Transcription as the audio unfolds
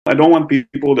I don't want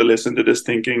people to listen to this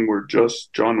thinking we're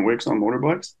just John Wicks on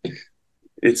motorbikes.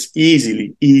 It's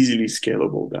easily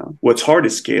scalable down. What's hard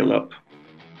is scale up.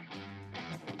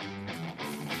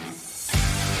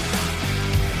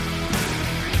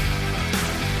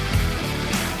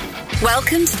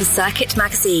 Welcome to the Circuit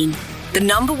Magazine, the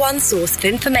 #1 source of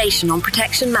information on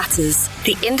protection matters,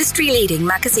 the industry-leading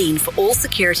magazine for all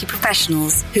security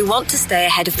professionals who want to stay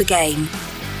ahead of the game.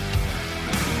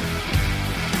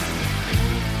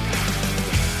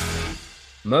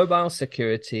 Mobile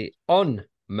security on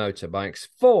motorbikes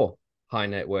for high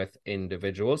net worth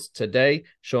individuals. Today,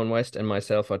 Sean West and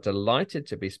myself are delighted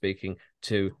to be speaking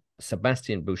to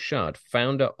Sebastien Bouchard,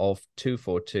 founder of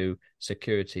 242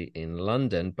 Security in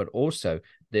London, but also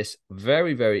this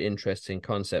very, very interesting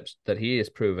concept that he is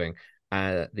proving,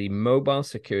 the mobile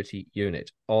security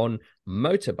unit on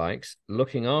motorbikes,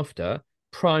 looking after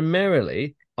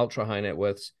primarily ultra high net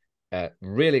worths,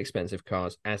 really expensive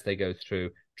cars as they go through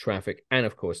traffic, and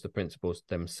of course the principals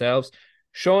themselves.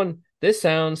 Sean, this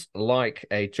sounds like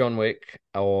a John Wick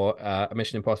or a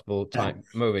Mission Impossible type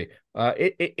movie.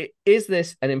 Is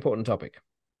this an important topic?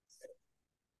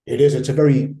 It is. It's a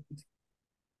very,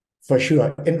 for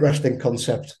sure, interesting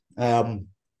concept. I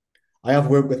have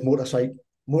worked with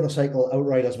motorcycle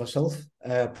outriders myself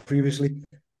previously,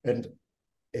 and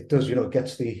it does,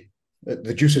 gets the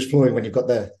juices flowing when you've got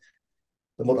the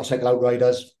motorcycle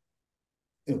outriders,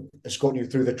 escorting you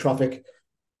through the traffic.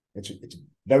 It's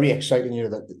very exciting,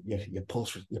 that your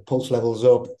pulse levels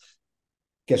up,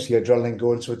 gets the adrenaline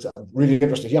going. So it's really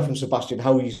interesting to hear from Sebastien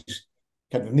how he's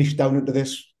kind of niched down into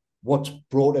this, what's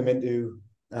brought him into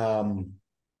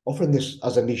offering this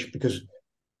as a niche, because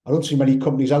I don't see many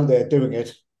companies out there doing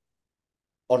it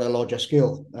on a larger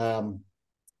scale.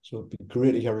 So it'd be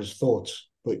great to hear his thoughts.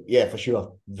 But yeah, for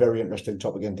sure, very interesting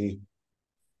topic indeed.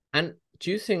 And do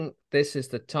you think this is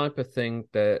the type of thing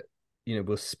that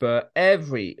will spur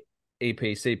every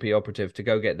CP operative to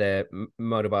go get their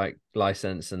motorbike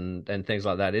license and things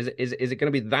like that? Is it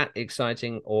going to be that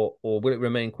exciting, or will it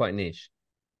remain quite niche?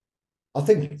 I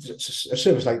think a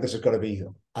service like this is going to be,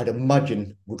 I'd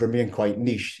imagine, would remain quite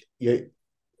niche.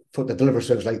 For the delivery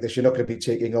service like this, you're not going to be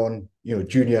taking on,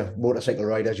 junior motorcycle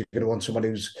riders. You're going to want someone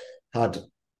who's had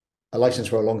a license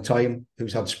for a long time,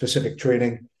 who's had specific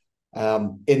training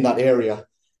in that area.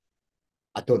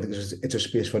 I don't think it's a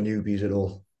space for newbies at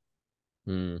all.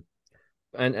 And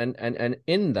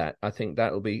in that, I think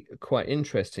that'll be quite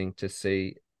interesting to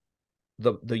see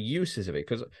the uses of it,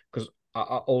 because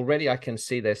already I can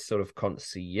see this sort of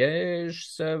concierge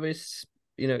service,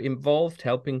 involved,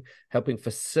 helping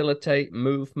facilitate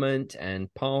movement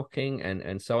and parking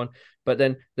and so on. But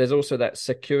then there's also that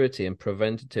security and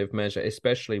preventative measure,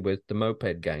 especially with the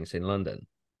moped gangs in London.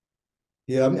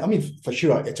 Yeah, I mean, for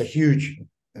sure, it's a huge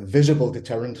visible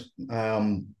deterrent.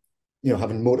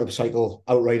 Having motorcycle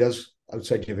outriders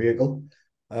outside your vehicle,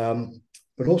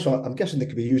 but also I'm guessing they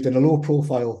could be used in a low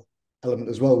profile element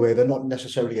as well, where they're not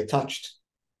necessarily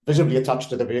visibly attached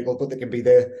to the vehicle, but they can be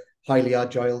there, highly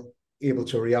agile, able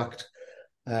to react.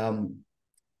 But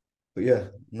yeah,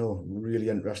 no, really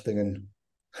interesting, and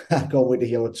I can't wait to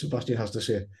hear what Sebastien has to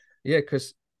say. Yeah,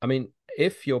 because I mean,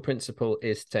 if your principal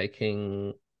is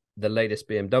taking the latest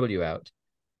BMW out,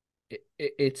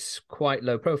 it's quite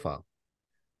low profile,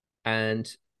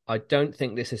 and I don't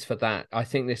think this is for that. I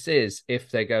think this is if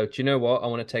they go, do you know what? I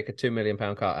want to take a £2 million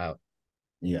car out.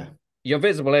 Yeah, you're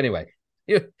visible anyway.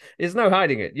 There's no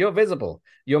hiding it. You're visible.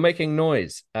 You're making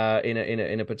noise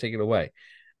in a particular way.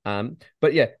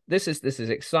 But yeah, this is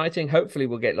exciting. Hopefully,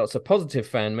 we'll get lots of positive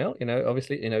fan mail.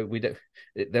 Obviously,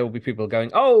 there will be people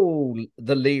going, oh,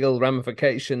 the legal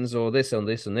ramifications or this and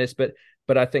this and this.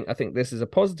 But I think this is a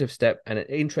positive step and an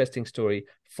interesting story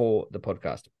for the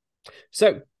podcast.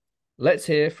 So let's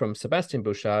hear from Sebastien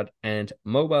Bouchard and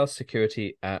mobile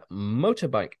security at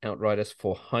motorbike outriders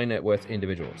for high net worth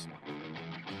individuals.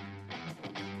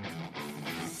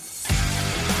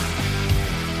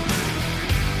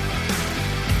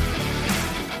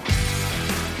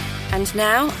 And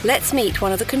now, let's meet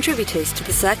one of the contributors to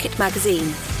the Circuit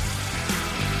Magazine.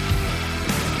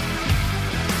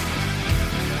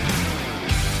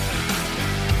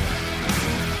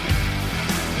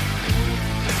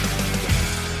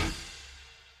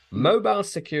 Mobile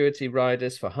security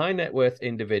riders for high net worth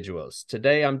individuals.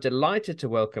 Today, I'm delighted to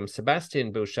welcome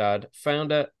Sebastien Bouchard,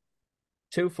 founder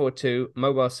 242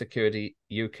 Mobile Security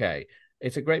UK.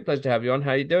 It's a great pleasure to have you on.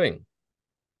 How are you doing?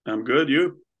 I'm good.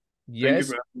 You? Yes.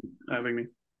 Thank you for having me.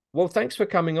 Well, thanks for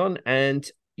coming on. And,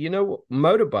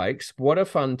 motorbikes, what a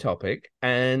fun topic.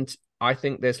 And I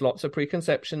think there's lots of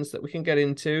preconceptions that we can get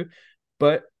into.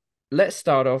 But let's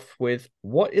start off with,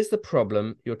 what is the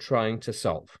problem you're trying to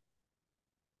solve?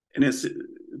 And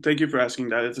thank you for asking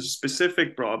that. It's a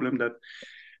specific problem that,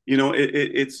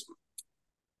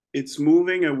 it's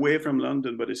moving away from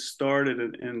London, but it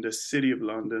started in the city of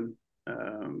London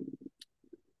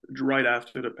right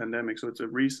after the pandemic. So it's a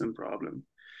recent problem.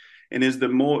 And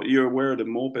you're aware of the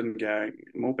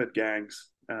moped gangs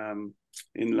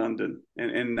in London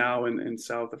and now in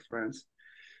south of France.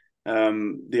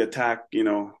 They attack,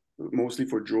 mostly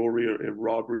for jewelry or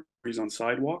robberies on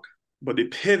sidewalk. But they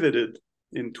pivoted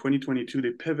in 2022.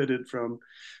 They pivoted from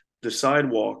the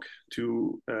sidewalk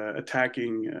to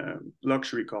attacking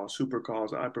luxury cars,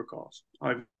 supercars, hypercars,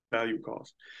 high value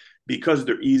cars, because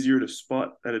they're easier to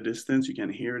spot at a distance. You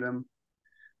can hear them.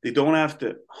 They don't have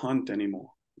to hunt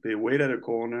anymore. They wait at a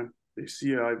corner. They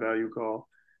see a high value car.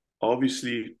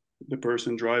 Obviously, the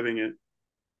person driving it,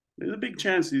 there's a big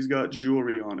chance he's got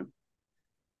jewelry on him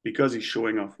because he's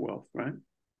showing off wealth, right?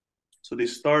 So they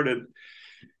started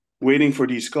waiting for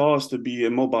these cars to be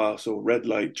immobile, so red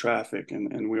light traffic,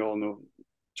 and we all know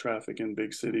traffic in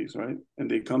big cities, right? And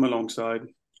they come alongside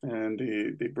and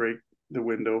they break the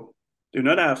window. They're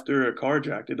not after a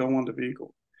carjack. They don't want the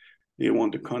vehicle. They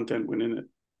want the content within it.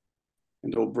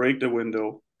 And they'll break the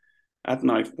window at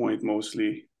knife point,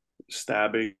 mostly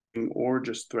stabbing or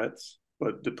just threats.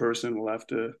 But the person will have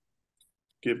to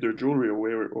give their jewelry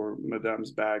away or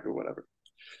madame's bag or whatever.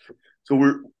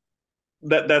 So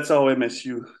that's how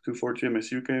MSU 240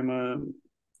 MSU came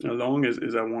along.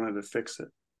 Is I wanted to fix it,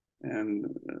 and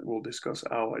we'll discuss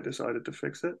how I decided to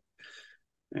fix it.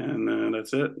 And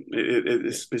that's it. It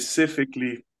is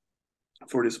specifically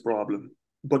for this problem.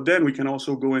 But then we can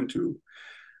also go into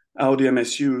how the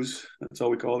MSUs, that's how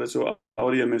we call it. So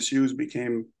how the MSUs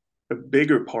became a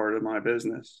bigger part of my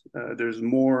business. There's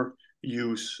more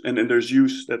use, and then there's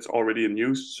use that's already in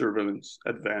use, surveillance,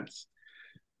 advanced.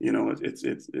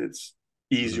 It's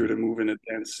easier to move in a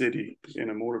dense city in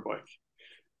a motorbike.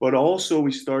 But also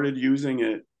we started using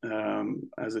it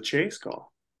as a chase car,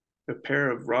 a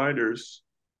pair of riders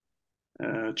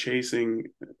chasing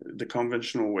the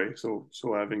conventional way. So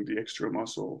having the extra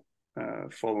muscle,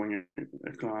 following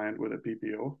a client with a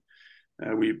PPO.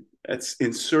 It's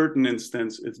in certain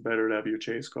instance, it's better to have your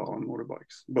chase car on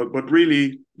motorbikes. But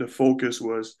really the focus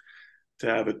was to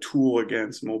have a tool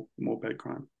against moped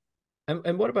crime.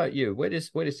 And what about you? Where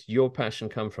does your passion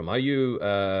come from? Are you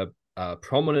a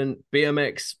prominent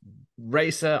BMX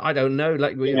racer? I don't know.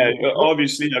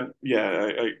 Obviously,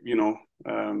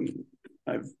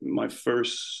 I've my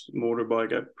first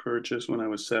motorbike I purchased when I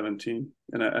was 17,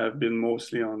 and I've been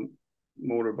mostly on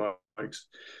motorbikes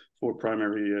for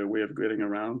primary way of getting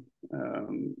around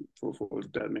for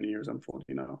that many years. I'm 40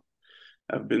 now.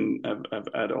 I've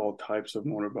had all types of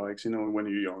motorbikes. When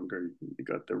you're younger, you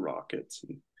got the Rockets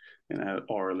and I had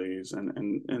Harleys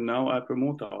and now I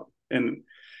promote that. And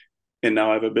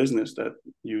now I have a business that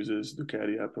uses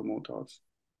Ducati Hyper Motards.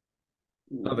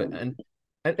 Love it.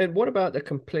 And what about the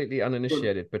completely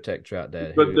uninitiated protector out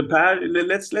there? But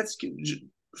let's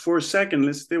for a second,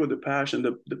 let's stay with the passion.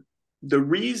 The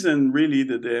reason really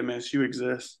that the MSU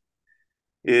exists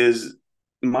is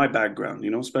my background,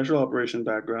 special operation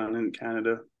background in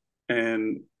Canada,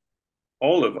 and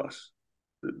all of us,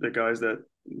 the guys that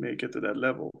make it to that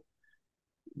level,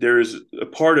 there's a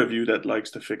part of you that likes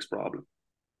to fix problems.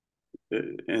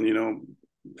 And,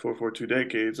 for 2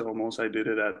 decades almost, I did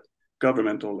it at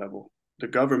governmental level. The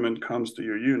government comes to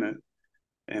your unit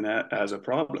and has a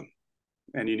problem,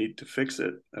 and you need to fix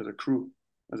it as a crew,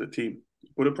 as a team.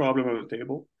 Put a problem on the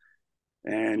table,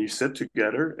 and you sit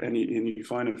together and you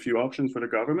find a few options for the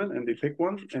government, and they pick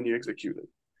one and you execute it.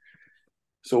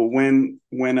 So when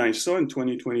I saw in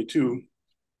 2022,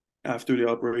 after the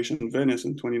Operation Venice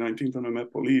in 2019 from the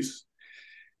Met Police,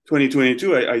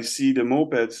 2022, I see the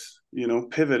mopeds,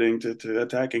 pivoting to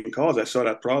attacking cars. I saw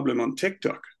that problem on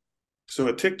TikTok. So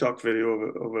a TikTok video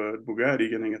of a Bugatti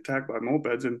getting attacked by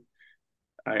mopeds, and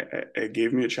it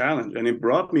gave me a challenge, and it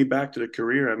brought me back to the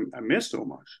career I missed so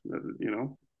much.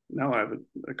 Now I have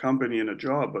a company and a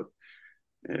job, but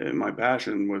my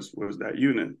passion was that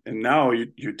unit. And now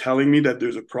you're telling me that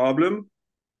there's a problem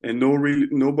and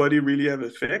nobody really have a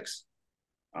fix.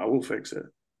 I will fix it.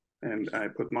 And I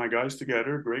put my guys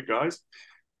together, great guys,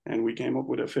 and we came up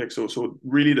with a fix. So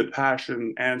really the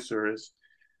passion answer is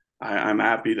I'm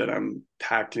happy that I'm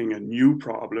tackling a new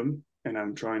problem and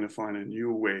I'm trying to find a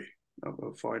new way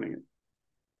of fighting it.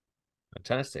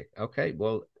 Fantastic. Okay,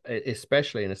 well,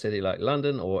 especially in a city like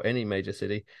London or any major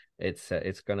city, it's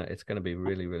gonna be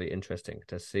really, really interesting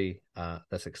to see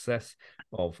the success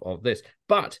of this.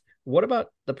 But What about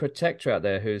the protector out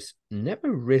there who's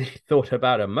never really thought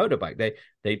about a motorbike?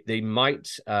 They might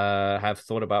have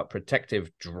thought about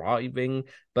protective driving,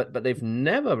 but they've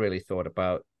never really thought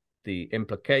about the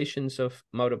implications of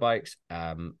motorbikes.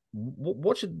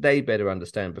 What should they better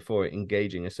understand before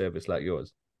engaging a service like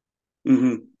yours?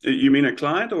 Mm-hmm. You mean a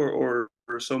client or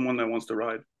someone that wants to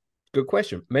ride? Good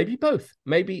question. Maybe both.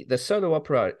 Maybe the solo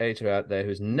operator out there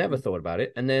who's never thought about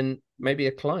it, and then maybe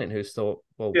a client who's thought,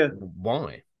 well, Yeah,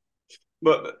 why?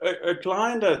 but a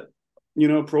client that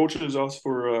approaches us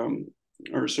for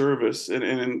our service,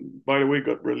 and by the way,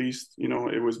 got released.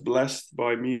 It was blessed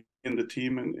by me and the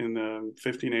team in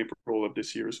 15 April of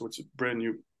this year, so it's a brand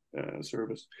new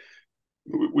service.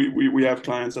 We have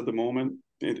clients at the moment.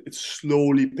 It's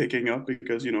slowly picking up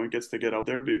because it gets to get out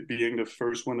there, being the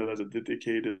first one that has a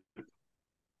dedicated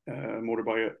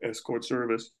motorbike escort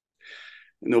service.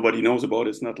 Nobody knows about it.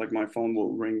 It's not like my phone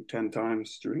will ring 10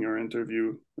 times during our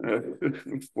interview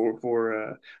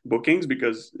for bookings,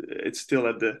 because it's still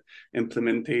at the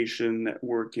implementation,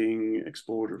 networking,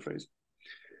 exposure phase.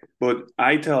 But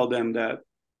I tell them that,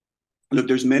 look,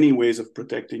 there's many ways of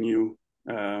protecting you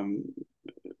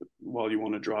while you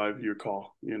want to drive your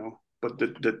car, But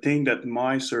the thing that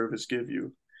my service give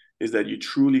you is that you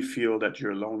truly feel that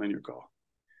you're alone in your car.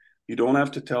 You don't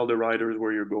have to tell the riders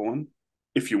where you're going.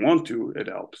 If you want to, it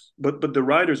helps. But the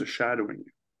riders are shadowing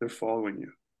you. They're following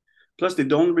you. Plus, they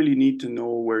don't really need to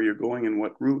know where you're going and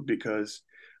what route, because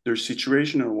their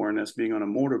situational awareness, being on a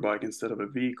motorbike instead of a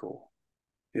vehicle,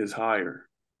 is higher.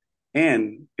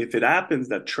 And if it happens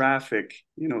that traffic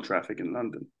in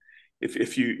London,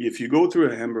 if you go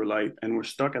through a amber light and we're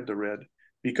stuck at the red,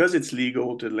 because it's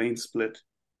legal to lane split,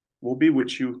 we'll be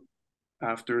with you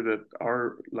after that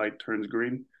our light turns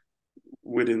green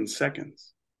within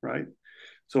seconds, right?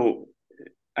 So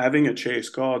having a chase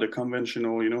car, the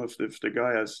conventional, if the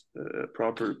guy has a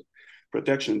proper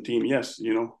protection team, yes,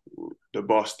 the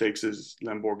boss takes his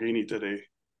Lamborghini today.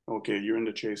 Okay, you're in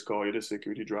the chase car, you're the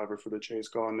security driver for the chase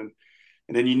car, and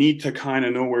then you need to kind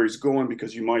of know where he's going,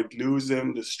 because you might lose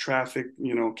him. This traffic,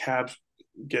 cabs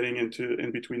getting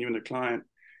in between you and the client,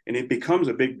 and it becomes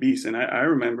a big beast. And I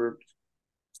remember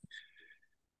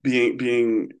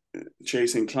being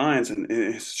chasing clients, and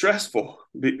it's stressful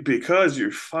because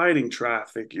you're fighting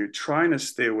traffic, you're trying to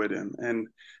stay with him, and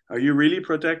are you really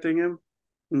protecting him?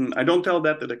 I don't tell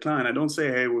that to the client. I don't say,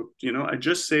 hey, I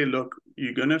just say, look,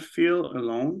 you're gonna feel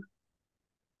alone.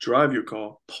 Drive your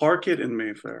car, park it in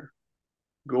Mayfair,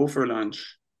 go for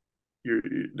lunch.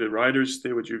 The riders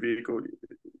stay with your vehicle.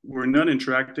 We're not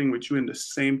interacting with you in the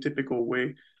same typical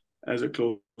way as a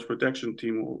close protection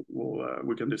team.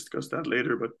 We can discuss that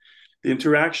later, but the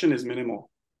interaction is minimal,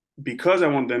 because I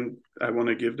want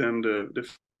to give them the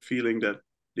feeling that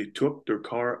they took their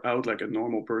car out like a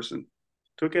normal person,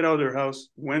 took it out of their house,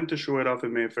 went to show it off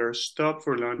in Mayfair, stopped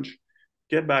for lunch,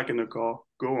 get back in the car,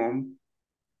 go home.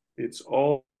 It's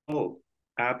all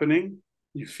happening.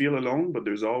 You feel alone, but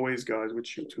there's always guys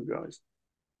with you, two guys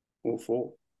or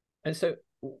four. And so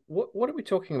what are we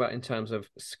talking about in terms of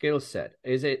skill set?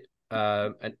 Is it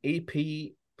an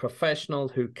EP professional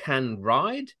who can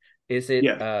ride? Is it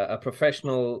a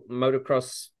professional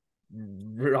motocross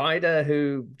rider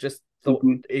who just thought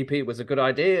EP was a good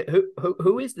idea?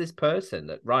 Who is this person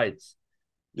that rides?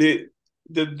 The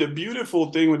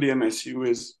beautiful thing with the MSU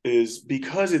is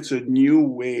because it's a new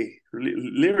way.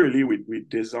 Literally, we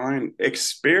design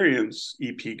experienced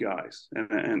EP guys,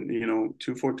 and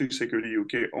 242 Security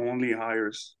UK only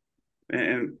hires,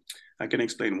 and I can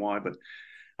explain why, but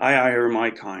I hire my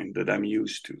kind that I'm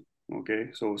used to. Okay,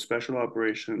 so special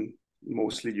operation,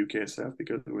 mostly UKSF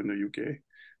because we're in the UK.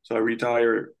 So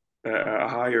I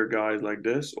hire guys like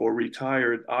this, or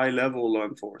retired high-level law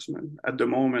enforcement. At the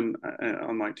moment,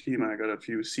 on my team, I got a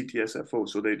few CTSFO.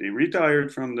 So they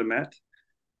retired from the Met,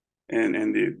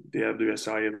 and they have the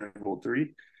SIA level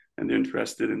 3, and they're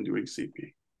interested in doing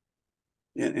CP.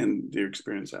 And their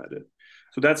experience at it.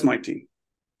 So that's my team.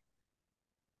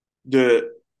 The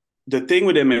thing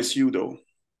with MSU, though,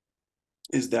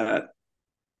 is that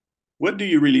what do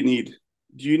you really need?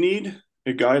 Do you need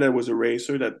a guy that was a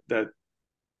racer that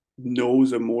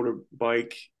knows a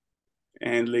motorbike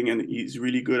handling and he's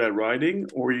really good at riding,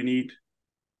 or you need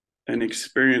an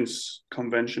experienced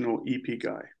conventional EP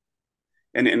guy?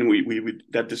 And we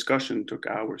that discussion took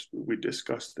hours. We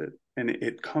discussed it, and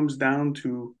it comes down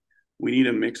to we need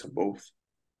a mix of both.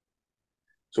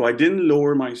 So I didn't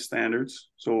lower my standards.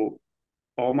 So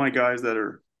all my guys that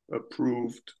are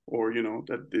approved, or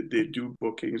that they do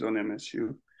bookings on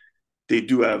MSU, they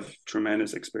do have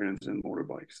tremendous experience in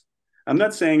motorbikes. I'm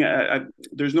not saying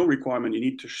there's no requirement you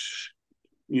need to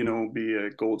be a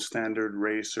gold standard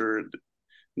racer.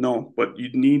 No, but you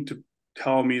need to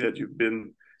tell me that you've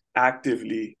been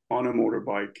actively on a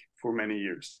motorbike for many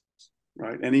years,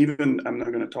 right? And even, I'm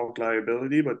not going to talk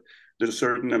liability, but there's a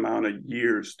certain amount of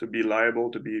years to be liable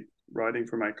to be riding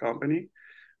for my company.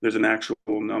 There's an actual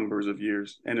numbers of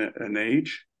years and an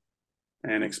age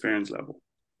and experience level.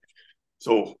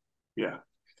 So, yeah,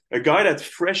 a guy that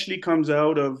freshly comes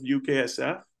out of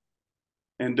UKSF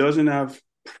and doesn't have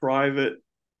private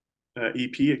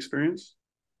EP experience,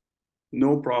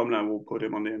 no problem. I will put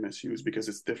him on the MSUs because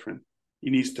it's different. He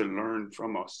needs to learn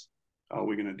from us. How are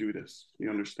we going to do this? You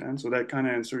understand? So that kind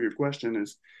of answer your question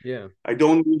is, yeah, I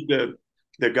don't need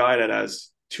the guy that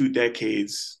has 2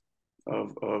 decades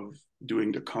of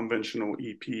doing the conventional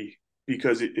EP,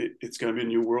 because it's going to be a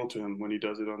new world to him when he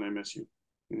does it on MSU.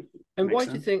 And why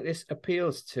do you think this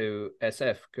appeals to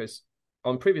SF? Because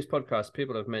on previous podcasts,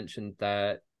 people have mentioned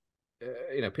that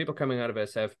people coming out of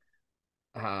SF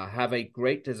have a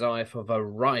great desire for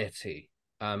variety.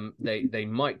 They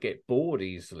might get bored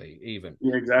easily, even.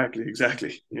 Yeah, exactly. Yeah,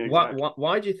 exactly.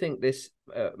 Why do you think this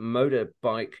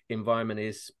motorbike environment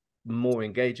is more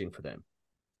engaging for them?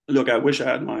 Look, I wish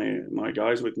I had my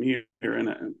guys with me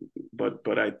here,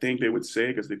 but I think they would say,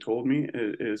 because they told me,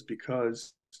 is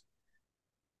because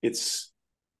it's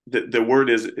the word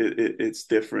is it's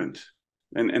different.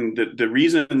 And the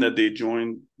reason that they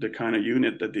joined the kind of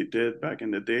unit that they did back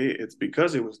in the day, it's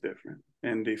because it was different.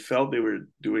 And they felt they were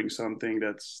doing something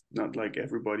that's not like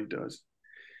everybody does.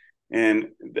 And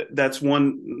that's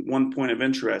one point of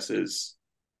interest is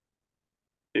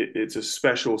it's a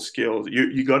special skill.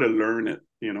 You got to learn it,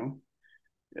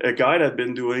 A guy that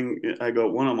been doing, I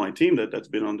got one on my team that's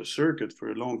been on the circuit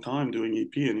for a long time doing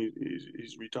EP, and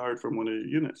he's retired from one of the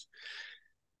units.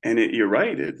 And you're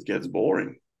right, it gets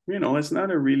boring. It's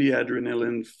not a really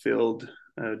adrenaline-filled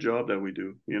job that we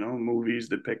do. Movies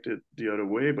depict it the other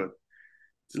way, but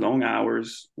it's long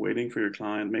hours waiting for your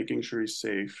client, making sure he's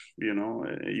safe.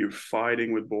 You're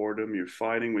fighting with boredom. You're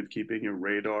fighting with keeping your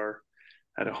radar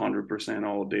at 100%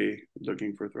 all day,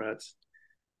 looking for threats.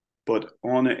 But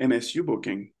on an MSU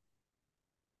booking,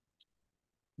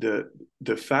 the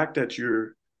fact that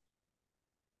you're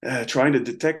trying to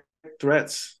detect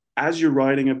threats as you're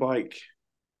riding a bike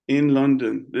in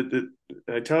London,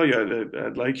 I tell you,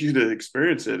 I'd like you to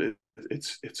experience it.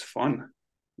 It's fun.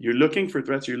 You're looking for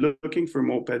threats. You're looking for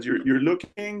mopeds. You're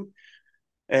looking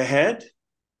ahead,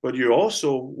 but you're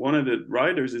also, one of the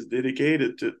riders is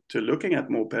dedicated to looking at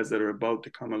mopeds that are about to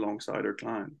come alongside our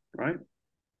client, right?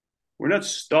 We're not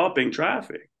stopping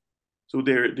traffic. So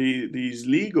these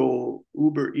legal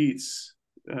Uber Eats,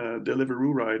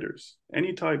 Deliveroo riders,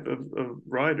 any type of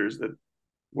riders, that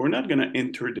we're not going to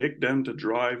interdict them to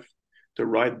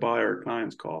ride by our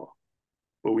client's call.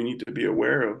 But we need to be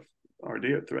aware of, are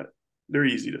they a threat? They're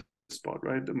easy to spot,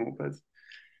 right? The moped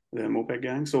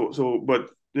gang. But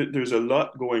there's a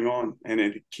lot going on, and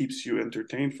it keeps you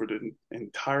entertained for the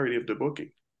entirety of the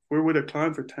booking. We're with a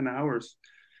client for 10 hours.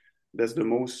 That's the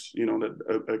most,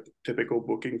 that a typical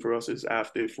booking for us is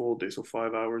half day, full day, so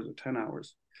 5 hours or 10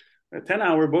 hours. A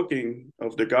 10-hour booking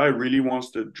of the guy really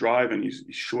wants to drive, and he's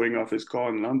showing off his car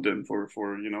in London for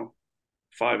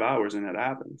 5 hours, and it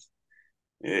happens.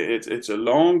 It's a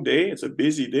long day, it's a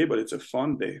busy day, but it's a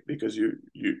fun day, because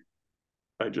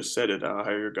I just said it, I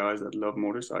hire guys that love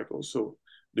motorcycles, so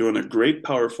they're on a great,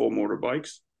 powerful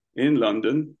motorbikes in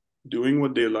London, doing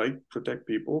what they like, protect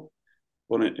people,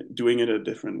 but doing it a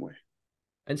different way.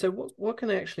 And so what can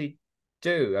they actually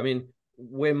do? I mean,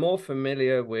 we're more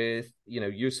familiar with,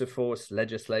 use of force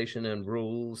legislation and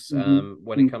rules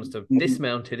when it comes to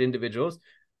dismounted individuals.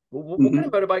 What can a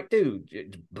motorbike do?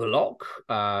 Block,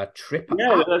 trip up?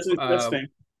 Yeah, that's interesting.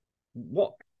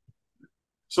 What?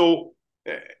 So,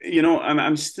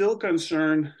 I'm still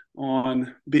concerned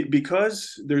on,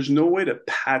 because there's no way to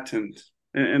patent,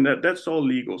 and that's all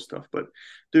legal stuff, but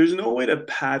there's no way to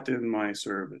patent my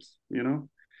service.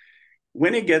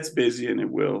 When it gets busy, and it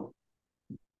will,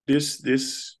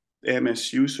 this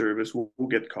MSU service will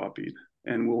get copied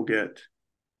and will get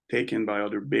taken by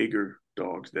other bigger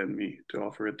dogs than me to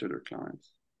offer it to their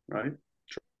clients, right?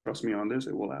 Trust me on this,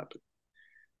 it will happen.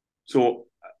 So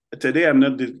today I'm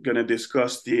not going to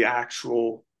discuss the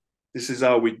actual, this is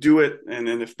how we do it, and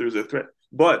then if there's a threat,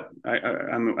 but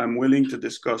I'm willing to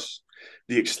discuss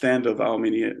the extent of how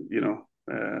many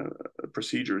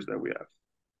procedures that we have.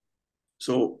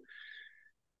 So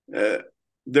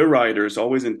the riders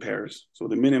always in pairs. So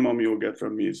the minimum you'll get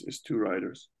from me is 2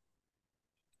 riders.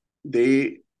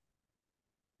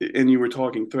 And you were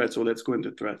talking threats, so let's go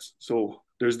into threats. So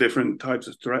there's different types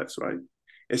of threats, right?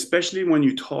 Especially when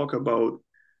you talk about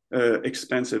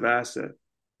expensive asset.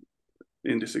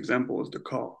 In this example is the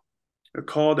car. a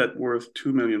car that's worth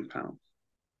 £2 million.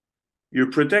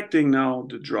 You're protecting now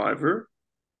the driver,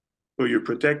 but you're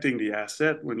protecting the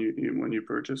asset when you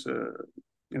purchase a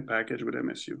package with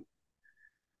MSU.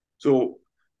 So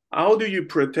how do you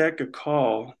protect a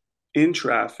car in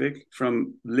traffic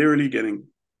from literally getting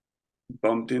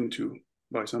bumped into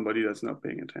by somebody that's not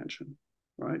paying attention,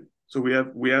 right? So we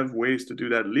have ways to do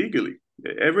that legally.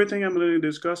 Everything I'm going to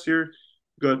discuss here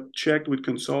got checked with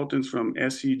consultants from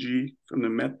SEG, from the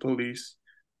Met Police.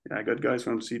 I got guys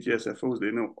from CTSFOs.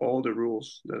 They know all the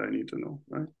rules that I need to know,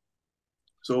 right?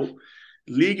 So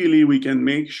legally, we can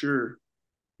make sure,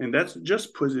 and that's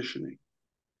just positioning.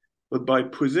 But by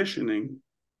positioning,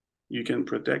 you can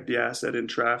protect the asset in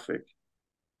traffic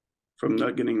from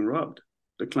not getting robbed.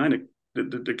 The client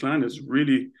is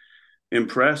really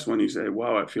impressed when you say,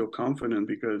 wow, I feel confident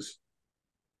because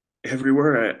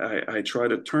everywhere I try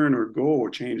to turn or go or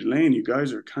change lane, you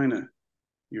guys are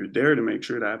you're there to make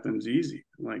sure it happens easy.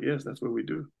 I'm like, yes, that's what we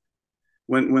do.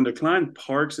 When the client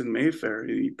parks in Mayfair,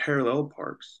 he parallel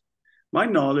parks. My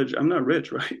knowledge, I'm not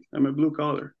rich, right? I'm a blue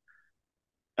collar.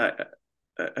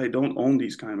 I don't own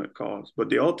these kind of cars, but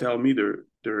they all tell me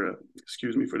they're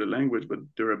excuse me for the language, but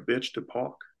they're a bitch to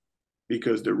park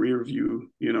because the rear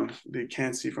view, they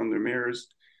can't see from their mirrors.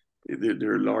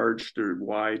 They're large, they're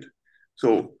wide.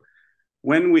 So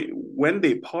when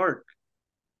they park,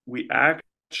 we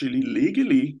actually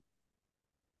legally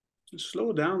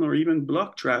slow down or even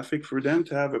block traffic for them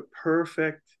to have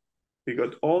they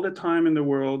got all the time in the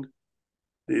world.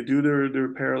 They do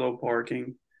their parallel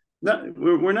parking.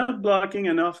 We're not blocking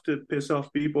enough to piss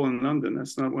off people in London.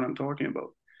 That's not what I'm talking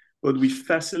about. But we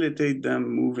facilitate them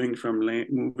moving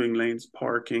lanes,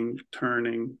 parking,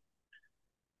 turning,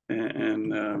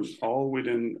 and all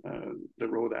within the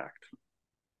Road Act.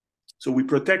 So we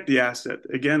protect the asset.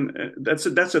 Again, that's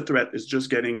a threat. It's just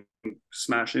getting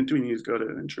smashed into, and he's got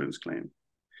an insurance claim.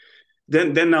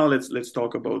 Then now let's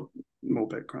talk about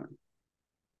moped crime.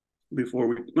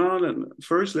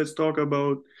 First let's talk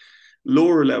about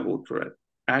lower level threat,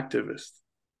 activists,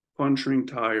 puncturing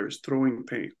tires, throwing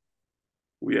paint.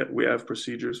 We have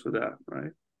procedures for that,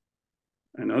 right?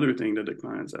 Another thing that the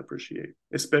clients appreciate,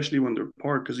 especially when they're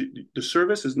parked, because the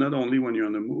service is not only when you're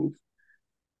on the move.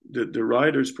 The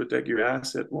riders protect your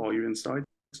asset while you're inside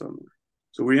somewhere.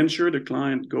 So we ensure the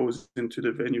client goes into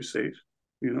the venue safe.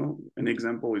 An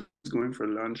example is going for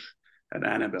lunch at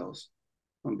Annabelle's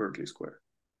on Berkeley Square.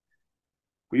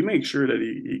 We make sure that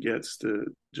he gets to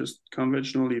just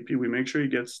conventional EP. We make sure he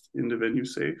gets in the venue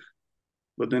safe,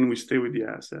 but then we stay with the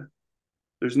asset.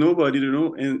 There's no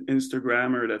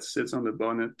Instagrammer that sits on the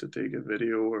bonnet to take a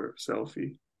video or a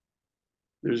selfie.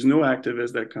 There's no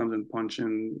activist that comes and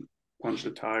punch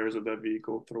the tires of that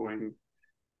vehicle, throwing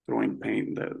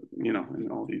paint,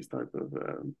 and all these type of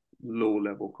low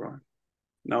level crime.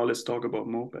 Now let's talk about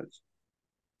mopeds.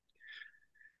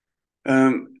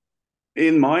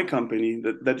 In my company,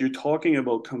 that you're talking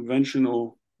about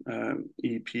conventional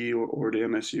EP or the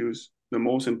MSUs, the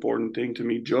most important thing to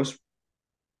me, just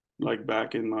like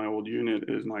back in my old unit,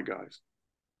 is my guys.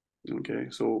 Okay,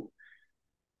 so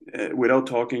without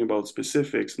talking about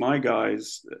specifics, my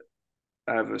guys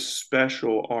have a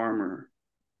special armor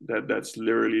that's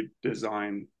literally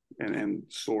designed and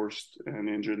sourced and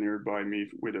engineered by me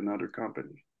with another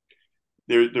company.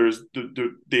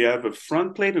 They have a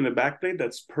front plate and a back plate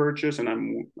that's purchased, and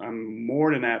I'm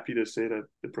more than happy to say that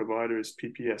the provider is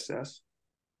PPSS.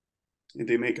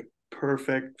 They make a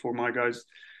perfect, for my guys,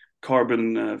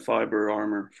 carbon fiber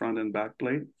armor front and back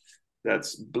plate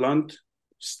that's blunt,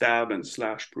 stab and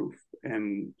slash proof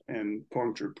and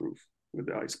puncture proof with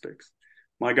the ice picks.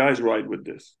 My guys ride with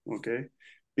this, okay?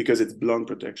 Because it's blunt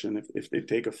protection. If they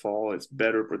take a fall, it's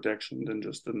better protection than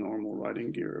just the normal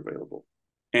riding gear available.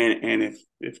 And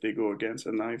if they go against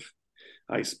a knife,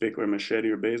 ice pick or machete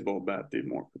or baseball bat, they're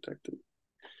more protected.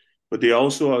 But they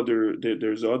also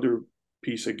there's other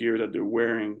piece of gear that they're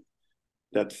wearing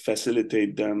that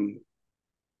facilitate them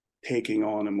taking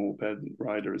on a moped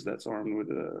riders that's armed with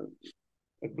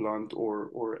a blunt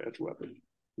or edge weapon.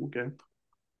 Okay,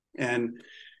 and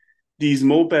these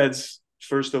mopeds,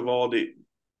 first of all,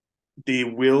 they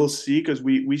will see, because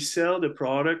we sell the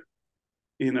product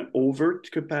in an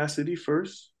overt capacity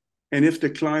first, and if the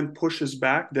client pushes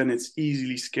back, then it's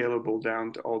easily scalable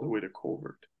down to all the way to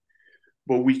covert.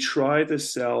 But we try to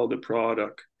sell the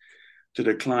product to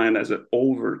the client as an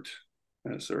overt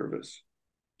service.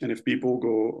 And if people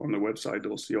go on the website,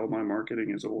 they'll see all my marketing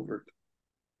is overt.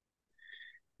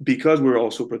 Because we're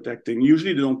also protecting,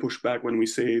 usually they don't push back when we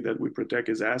say that we protect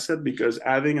his asset, because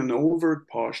having an overt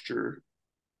posture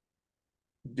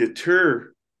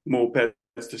deter moped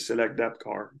to select that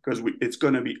car, because it's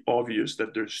going to be obvious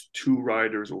that there's 2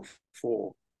 riders or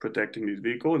 4 protecting this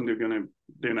vehicle, and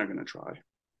they're not going to try.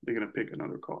 They're going to pick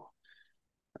another car.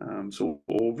 So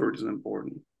overt is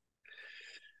important.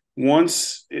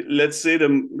 Let's say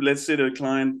the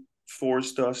client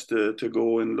forced us to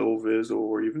go in low vis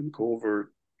or even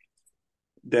covert,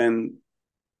 then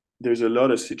there's a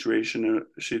lot of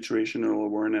situational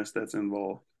awareness that's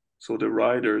involved. So the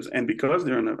riders, and because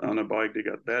they're on a bike, they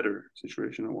got better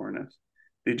situational awareness.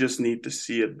 They just need to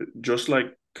see it, just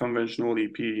like conventional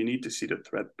EP. You need to see the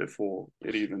threat before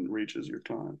it even reaches your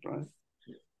client, right?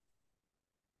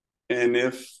 And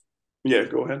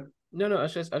go ahead. No, I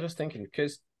was just thinking,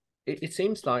 because it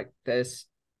seems like there's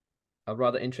a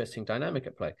rather interesting dynamic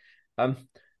at play.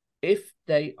 If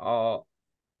they are,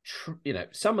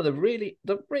 some of the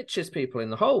richest people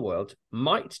in the whole world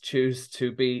might choose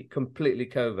to be completely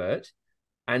covert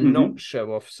and not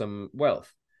show off some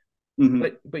wealth.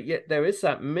 But yet there is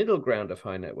that middle ground of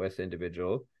high net worth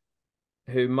individual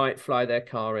who might fly their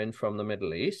car in from the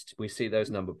Middle East. We see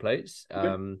those number plates.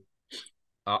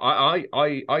 I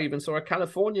even saw a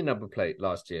California number plate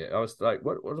last year. I was like,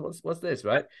 what's this,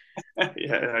 right?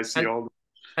 Yeah, I see all.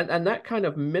 And that kind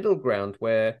of middle ground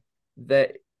where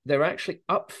they're actually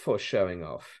up for showing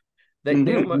off.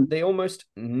 They almost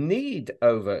need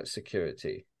overt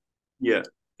security. Yeah,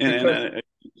 and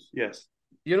yes,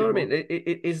 you know what I mean.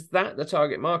 Is that the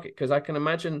target market? Because I can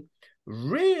imagine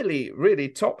really, really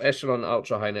top echelon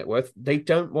ultra high net worth. They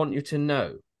don't want you to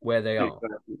know where they are.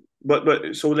 Exactly.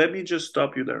 But so let me just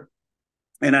stop you there.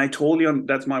 And I told you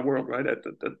that's my world, right?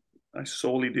 That I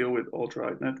solely deal with ultra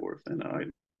high net worth and high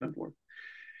net worth.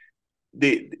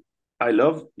 I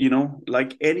love,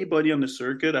 like anybody on the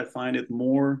circuit, I find it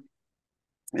more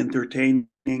entertaining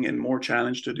and more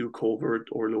challenge to do covert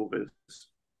or low vis.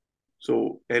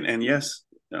 So and yes,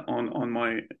 on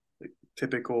my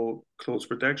typical close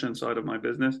protection side of my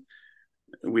business,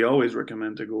 we always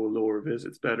recommend to go lower vis.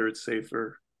 It's better, it's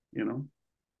safer,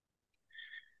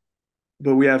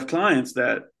 But we have clients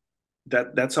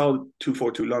that's all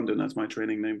 242 London. That's my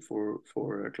training name for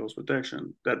close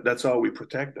protection. That's how we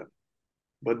protect them.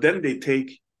 But then they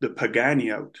take the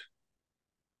Pagani out,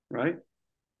 right?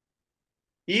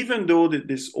 Even though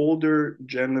this older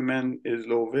gentleman is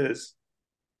low vis,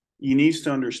 he needs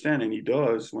to understand, and he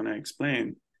does when I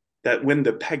explain, that when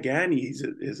the Pagani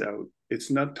is out, it's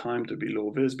not time to be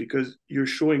low vis, because you're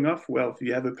showing off wealth.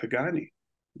 You have a Pagani,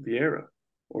 Vieira,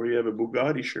 or you have a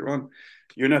Bugatti Chiron.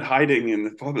 You're not hiding in the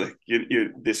public.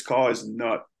 This car is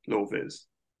not low vis.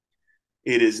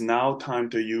 It is now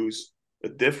time to use a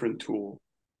different tool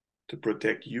to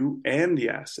protect you and the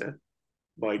asset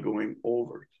by going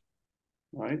over it,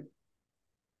 right?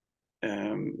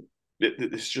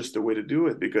 It's just the way to do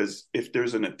it, because if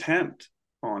there's an attempt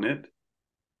on it,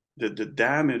 the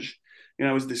damage.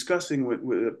 I was discussing with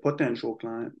a potential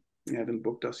client. He hadn't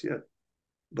booked us yet,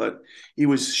 but he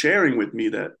was sharing with me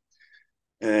that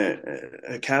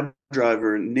a cab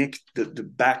driver nicked the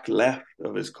back left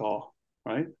of his car,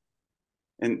 right?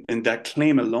 And that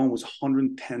claim alone was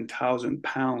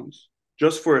 £110,000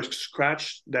 just for a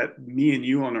scratch that me and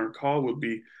you on our car would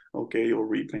be, okay, you'll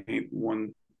repaint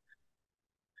one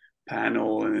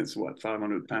panel and it's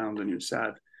 £500 and you're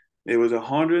sad. It was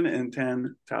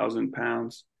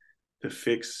 £110,000 to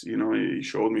fix. He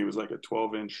showed me it was like a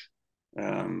 12-inch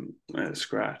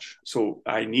scratch. So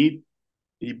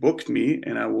he booked me,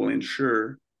 and I will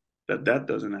ensure that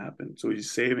doesn't happen. So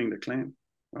he's saving the claim,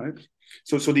 right?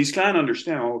 So these clients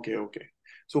understand. Okay.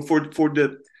 So for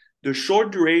the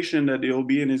short duration that he'll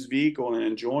be in his vehicle and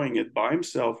enjoying it by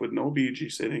himself with no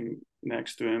BG sitting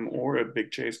next to him or a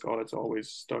big chase car that's always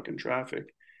stuck in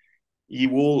traffic, he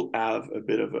will have a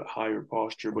bit of a higher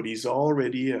posture, but he's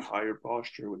already a higher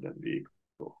posture with that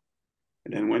vehicle.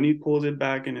 And then when he pulls it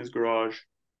back in his garage,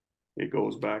 it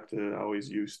goes back to how he's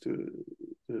used to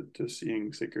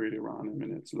seeing security around him,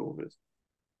 and it's low vis.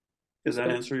 Does that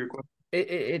answer your question?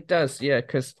 It does, yeah,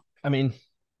 because,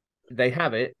 they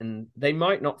have it, and they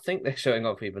might not think they're showing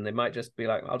off even. They might just be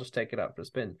like, I'll just take it out for a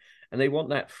spin. And they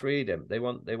want that freedom. They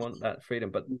want that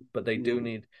freedom, but they do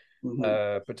need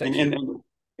protection.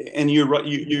 And you're right.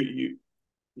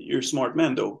 You're a smart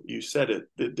man, though. You said it.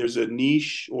 There's a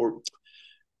niche or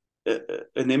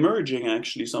an emerging.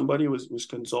 Actually, somebody was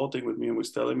consulting with me and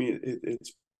was telling me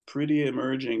it's pretty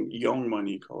emerging. Young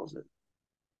money calls it.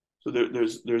 So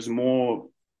there's more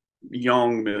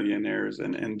young millionaires,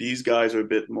 and these guys are a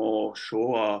bit more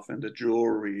show off and the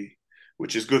jewelry,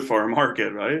 which is good for our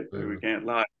market, right? Mm-hmm. We can't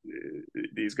lie.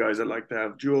 These guys that like to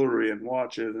have jewelry and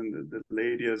watches, and the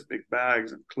lady has big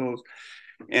bags and clothes.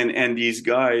 And these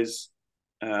guys,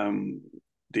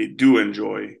 they do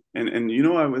enjoy. And you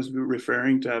know, I was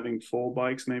referring to having full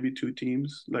bikes, maybe two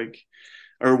teams. Like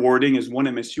our wording is one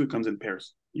MSU, it comes in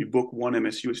pairs. You book one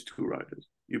MSU, it's two riders.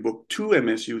 You book two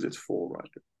MSUs, it's four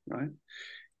riders, right?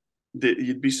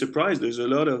 You'd be surprised. There's a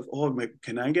lot of, oh,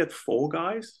 can I get four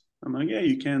guys? I'm like, yeah,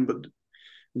 you can, but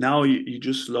now you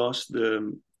just lost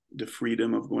the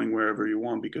freedom of going wherever you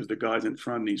want because the guys in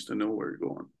front needs to know where you're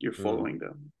going. You're following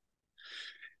them.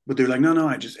 But they're like, no,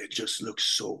 it just looks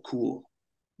so cool,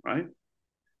 right?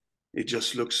 It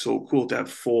just looks so cool to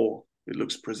have four. It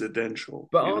looks presidential.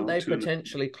 But aren't they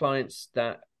potentially clients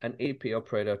that an EP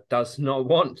operator does not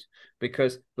want?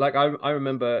 Because like I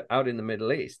remember out in the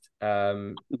Middle East,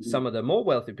 some of the more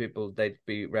wealthy people, they'd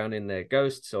be rounding their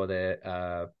Ghosts or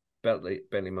their Bentley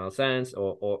Malsans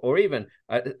or even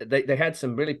they had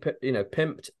some really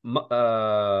pimped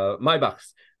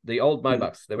Maybachs, the old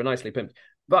Maybachs. They were nicely pimped.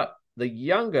 But the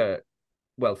younger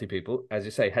wealthy people, as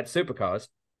you say, had supercars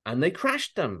and they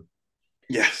crashed them.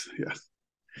 Yes.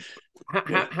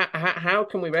 How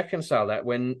can we reconcile that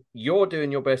when you're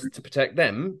doing your best to protect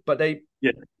them, but they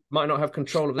might not have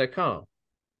control of their car?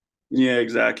 Yeah,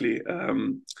 exactly.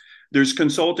 There's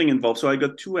consulting involved. So I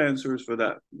got two answers for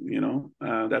that.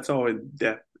 That's how in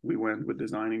depth we went with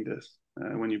designing this.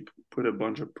 When you put a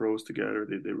bunch of pros together,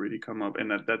 they really come up.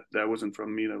 And that wasn't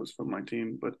from me, that was from my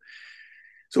team. But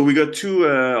so we got two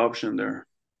options there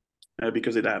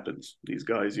because it happens. These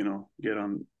guys, get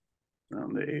on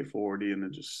the A40 and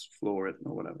then just floor it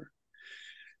or whatever.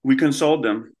 We consult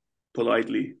them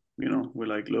politely. We're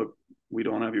like, look, we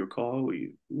don't have your car.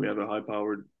 We have a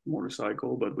high-powered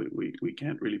motorcycle, but we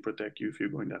can't really protect you if you're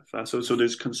going that fast. So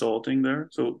there's consulting there.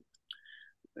 So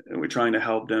we're trying to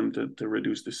help them to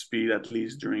reduce the speed at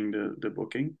least during the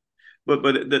booking. But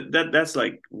that's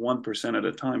like 1% at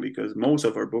a time because most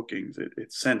of our bookings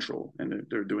it's central and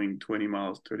they're doing 20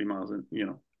 miles, 30 miles, and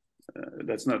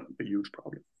that's not a huge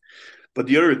problem. But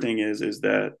the other thing is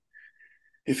that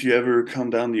if you ever come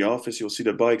down the office, you'll see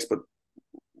the bikes, but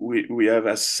we have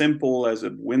as simple as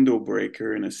a window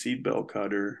breaker and a seatbelt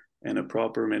cutter and a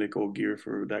proper medical gear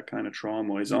for that kind of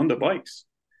trauma is on the bikes.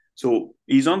 So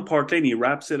he's on park lane, he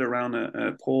wraps it around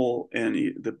a pole and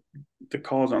the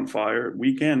car's on fire.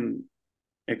 We can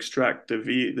extract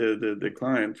the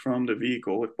client from the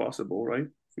vehicle if possible, right?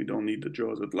 We don't need the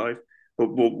jaws of life.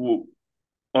 But we'll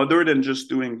other than just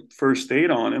doing first aid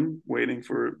on him, waiting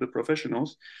for the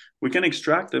professionals, we can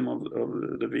extract him of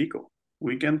the vehicle.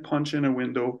 We can punch in a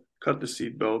window, cut the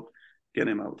seatbelt, get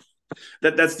him out.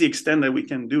 That's the extent that we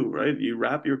can do, right? You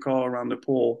wrap your car around the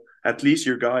pole. At least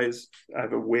your guys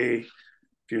have a way.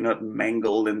 If you're not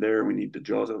mangled in there, we need the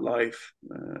jaws of life.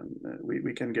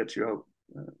 We can get you out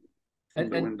from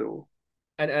the window.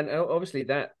 And obviously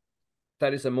that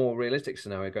is a more realistic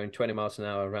scenario, going 20 miles an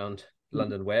hour around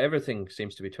London, where everything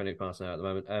seems to be 20 miles an hour at the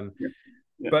moment.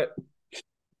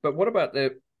 But what about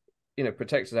the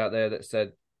protectors out there that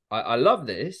said, I love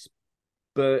this,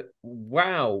 but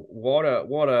wow, what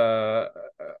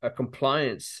a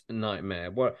compliance nightmare,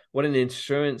 what an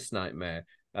insurance nightmare.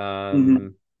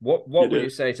 What would you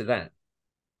say to that?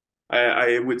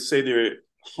 I would say they're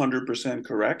 100%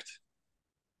 correct.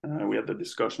 We had the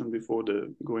discussion before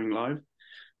the going live.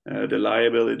 The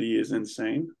liability is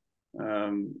insane.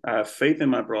 I have faith in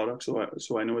my product,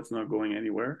 so I know it's not going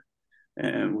anywhere,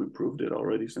 and we proved it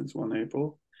already since 1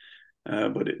 April.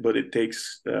 But it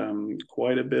takes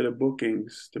quite a bit of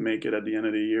bookings to make it at the end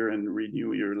of the year and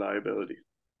renew your liability.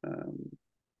 I'm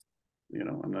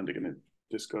not going to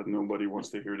discuss. Nobody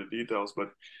wants to hear the details,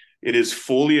 but it is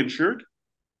fully insured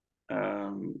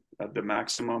at the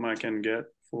maximum I can get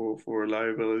for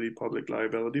liability, public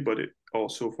liability, but it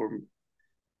also for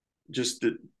just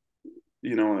the.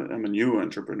 I'm a new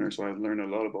entrepreneur, so I've learned a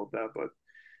lot about that, but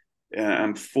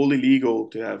I'm fully legal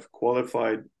to have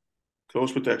qualified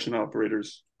close protection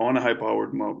operators on a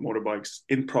high-powered motorbikes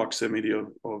in proximity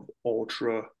of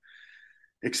ultra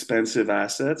expensive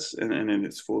assets, and then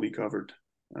it's fully covered.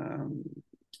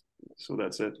 So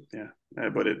that's it. Yeah,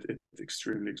 but it's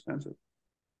extremely expensive.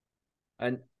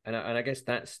 And I guess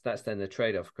that's then the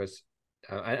trade-off, because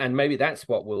and maybe that's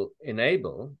what will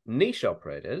enable niche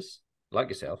operators like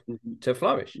yourself to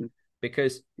flourish,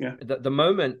 because the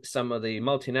moment some of the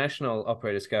multinational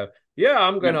operators go,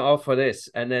 I'm going to offer this,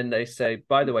 and then they say,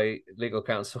 by the way, legal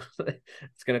counsel,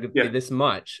 it's going to be this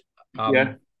much.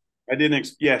 I didn't.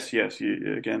 Yes.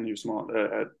 Again, you're smart.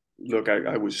 Look,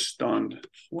 I was stunned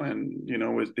when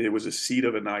it was a seed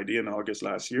of an idea in August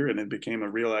last year, and it became a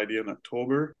real idea in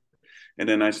October, and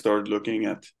then I started looking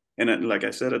at, and like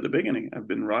I said at the beginning, I've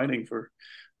been riding for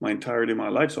my entirety of my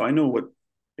life, so I know what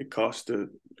it costs to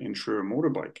insure a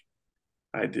motorbike.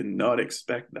 I did not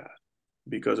expect that.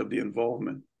 because of the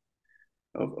involvement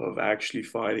of actually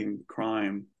fighting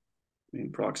crime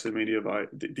in proximity of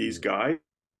these guys.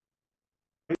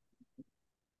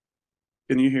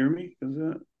 Can you hear me? Is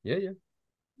that? Yeah.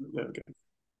 Okay.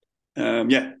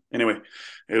 Anyway,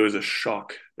 it was a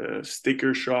shock,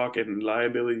 sticker shock and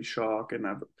liability shock, and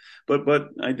but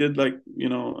I did, like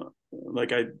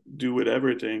I do with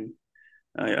everything.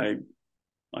 I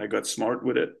got smart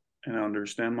with it, and I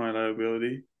understand my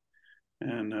liability,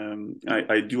 and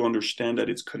I do understand that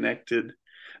it's connected.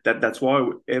 That's why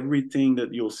everything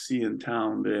that you'll see in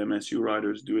town, the MSU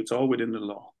riders do, it's all within the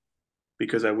law,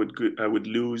 because I would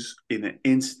lose in an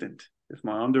instant if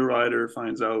my underwriter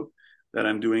finds out that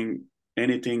I'm doing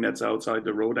anything that's outside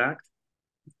the Road Act.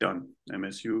 Done.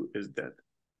 MSU is dead.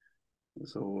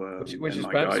 So, which is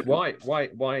perhaps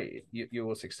why you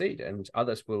will succeed, and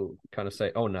others will kind of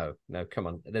say, "Oh no, come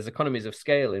on." There's economies of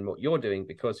scale in what you're doing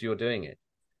because you're doing it,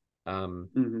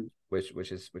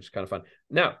 which is kind of fun.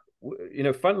 Now,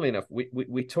 funnily enough,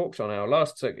 we talked on our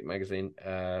last Circuit Magazine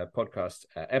podcast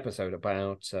episode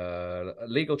about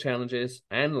legal challenges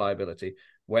and liability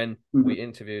when we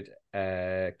interviewed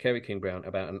Kerry King Brown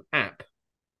about an app.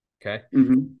 Okay.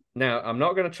 Now, I'm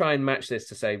not going to try and match this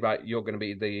to say, right, you're going to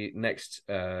be the next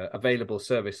available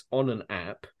service on an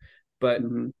app, but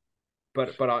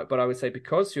I would say,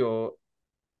 because your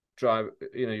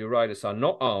riders are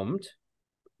not armed,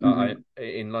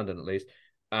 in London at least,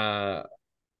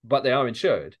 but they are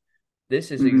insured.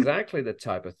 This is exactly the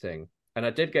type of thing. And I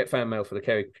did get fan mail for the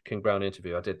Kerry King Brown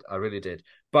interview. I really did.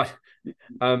 But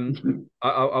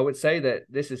I would say that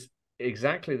this is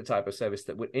exactly the type of service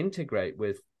that would integrate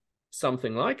with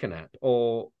something like an app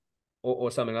or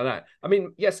something like that. I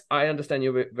mean, yes, I understand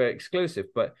you're very exclusive,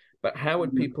 but how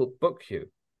would people book you?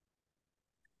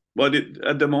 Well,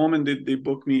 at the moment they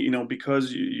book me,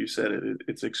 because you said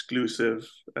it's exclusive.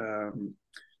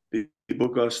 They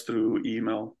book us through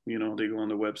email. They go on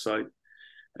the website.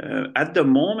 At the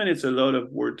moment, it's a lot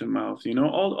of word of mouth.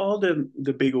 All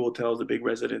the big hotels, the big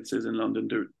residences in London,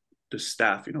 the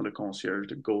staff, the concierge,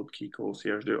 the gold key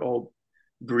concierge, they're all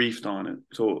briefed on it.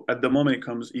 So at the moment, it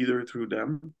comes either through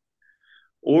them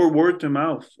or word of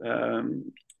mouth.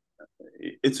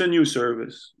 It's a new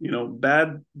service.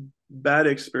 Bad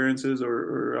experiences,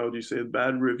 or how do you say it,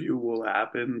 bad review will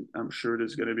happen. I'm sure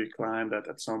there's going to be a client that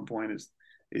at some point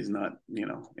is not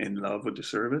in love with the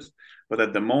service, but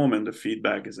at the moment the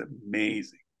feedback is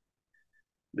amazing.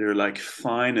 They're like,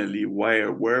 finally,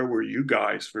 where were you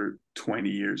guys for 20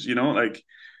 years?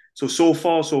 So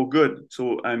far so good.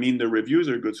 So I mean, the reviews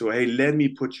are good, so hey, let me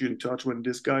put you in touch when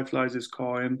this guy flies his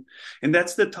car in. And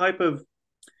that's the type of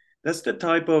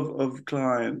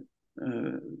client.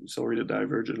 Sorry to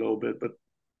diverge a little bit, but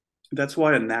that's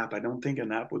why I don't think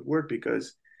an app would work,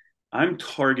 because I'm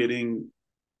targeting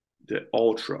the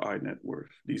ultra high net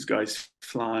worth. These guys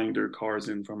flying their cars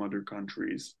in from other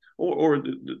countries, or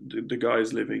the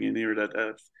guys living in here that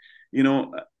have,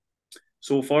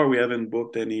 so far we haven't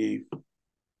booked any,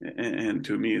 and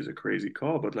to me is a crazy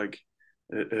call, but like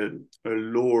a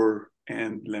lower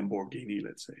end Lamborghini,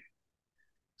 let's say.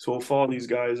 So far, these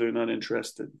guys are not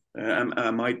interested.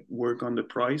 I might work on the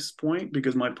price point,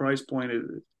 because my price point is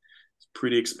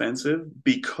pretty expensive,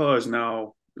 because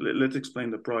now, let's explain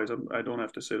the price. I don't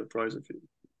have to say the price. If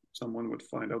someone would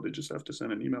find out, they just have to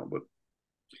send an email. But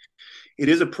it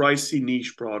is a pricey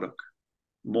niche product,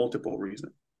 multiple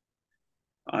reasons.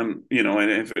 And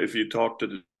if you talk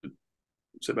to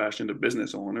Sebastien, the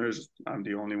business owners, I'm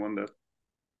the only one that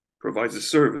provides a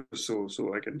service,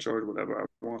 so I can charge whatever I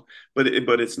want. But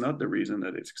it's not the reason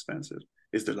that it's expensive.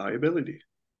 It's the liability,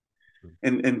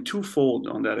 and twofold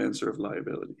on that answer of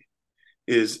liability.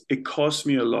 Is it costs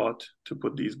me a lot to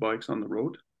put these bikes on the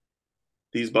road.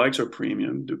 These bikes are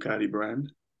premium Ducati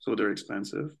brand, so they're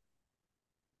expensive.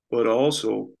 But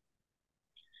also,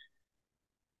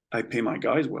 I pay my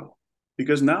guys well,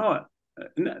 because now,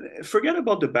 forget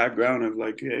about the background of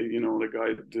like, hey, the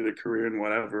guy did a career in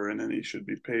whatever, and then he should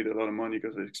be paid a lot of money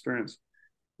because of experience.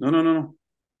 No.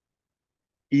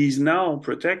 He's now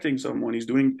protecting someone. He's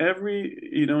doing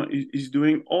he's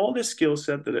doing all the skill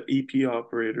set that an EP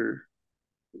operator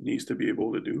needs to be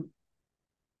able to do.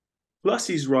 Plus,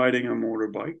 he's riding a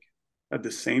motorbike at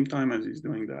the same time as he's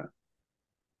doing that.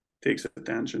 Takes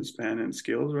attention span and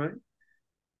skills, right?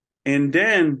 And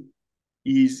then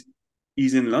he's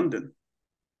in London.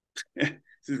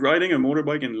 He's riding a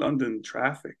motorbike in London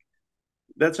traffic.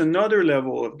 That's another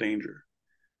level of danger.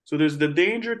 So there's the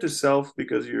danger to self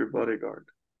because you're a bodyguard.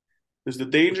 There's the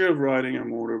danger of riding a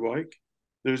motorbike.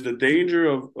 There's the danger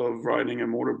of riding a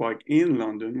motorbike in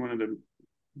London, one of the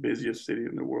busiest cities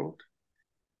in the world.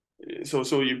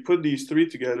 So you put these three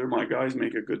together, my guys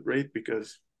make a good rate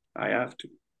because I have to.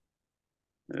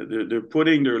 They're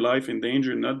putting their life in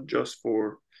danger, not just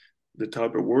for the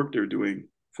type of work they're doing,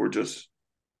 for just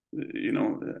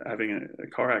having a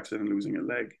car accident, losing a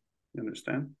leg. You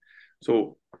understand?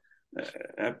 So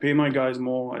I pay my guys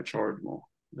more, I charge more.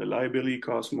 The liability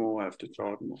costs more, I have to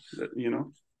charge more.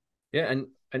 Yeah, and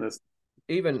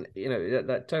even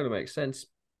that totally makes sense,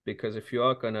 because if you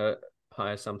are going to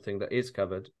hire something that is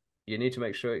covered, you need to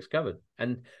make sure it's covered.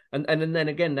 And then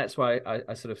again, that's why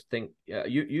I sort of think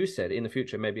you said in the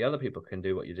future maybe other people can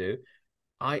do what you do.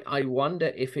 I wonder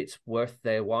if it's worth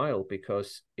their while,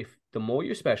 because if the more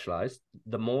you specialize,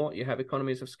 the more you have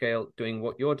economies of scale doing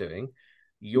what you're doing,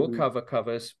 your cover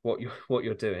covers what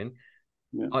you're doing.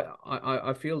 Yeah.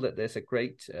 I feel that there's a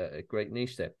great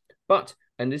niche there. But,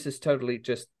 and this is totally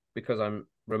just because I'm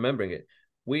remembering it,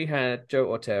 we had Joe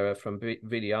Ortera from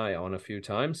VDI on a few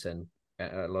times and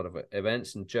a lot of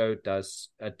events, and Joe does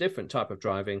a different type of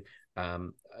driving, a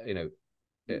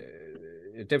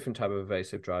different type of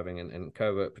evasive driving and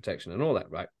covert protection and all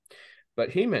that, right? But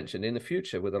he mentioned in the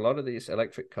future with a lot of these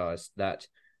electric cars that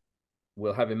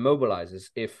will have immobilizers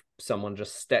if someone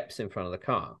just steps in front of the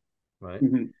car, right?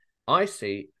 Mm-hmm. I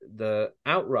see the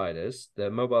Outriders,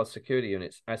 the mobile security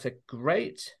units, as a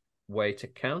great way to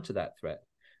counter that threat,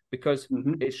 because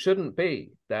it shouldn't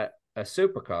be that a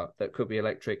supercar that could be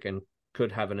electric and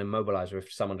could have an immobilizer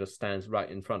if someone just stands right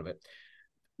in front of it.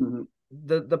 Mm-hmm.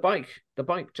 The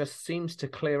bike just seems to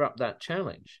clear up that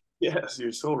challenge. Yes,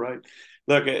 you're so right.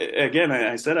 Look, again,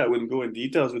 I said I wouldn't go in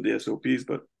details with the SOPs,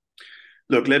 but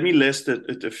look, let me list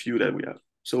a few that we have.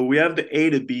 So we have the A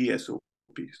to B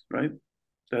SOPs, right?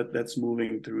 That's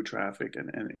moving through traffic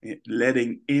and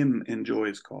letting him enjoy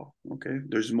his car. Okay,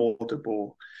 there's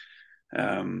multiple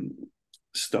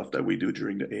stuff that we do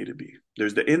during the A to B.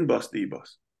 There's the in-bus,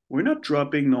 D-bus. We're not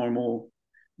dropping normal,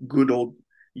 good old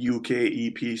UK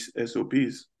EP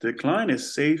SOPs. The client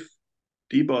is safe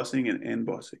D-busing and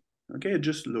in-busing. Okay, it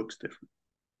just looks different.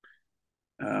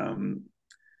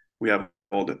 We have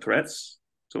all the threats.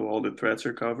 So all the threats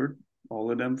are covered,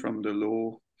 all of them, from the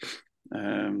low,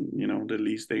 the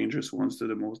least dangerous ones to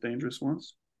the most dangerous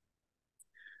ones.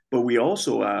 But we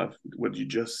also have what you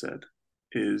just said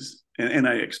is, and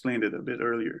I explained it a bit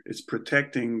earlier, it's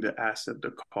protecting the asset,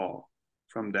 the car,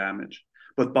 from damage.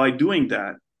 But by doing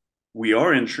that, we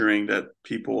are ensuring that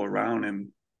people around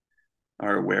him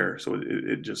are aware. So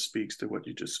it just speaks to what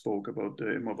you just spoke about, the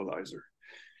immobilizer.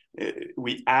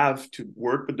 We have to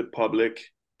work with the public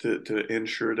to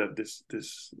ensure that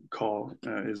this call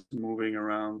is moving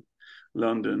around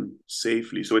London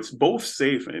safely. So it's both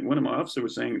safe. And one of my officers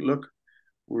was saying, look,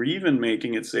 we're even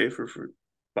making it safer for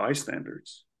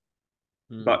bystanders.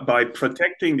 But by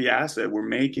protecting the asset, we're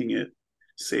making it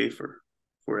safer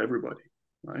for everybody,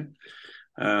 right?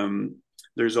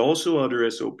 There's also other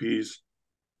SOPs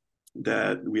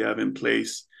that we have in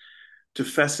place to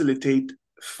facilitate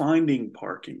finding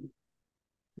parking.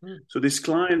 So this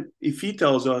client, if he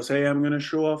tells us, hey, I'm going to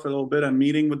show off a little bit, I'm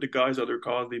meeting with the guys, other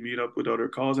cars, they meet up with other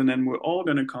cars, and then we're all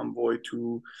going to convoy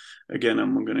to, again,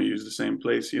 I'm going to use the same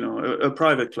place, a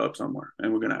private club somewhere,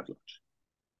 and we're going to have lunch.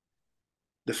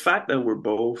 The fact that we're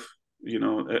both,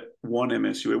 at one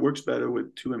MSU, it works better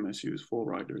with two MSUs, 4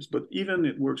 riders, but even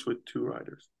it works with 2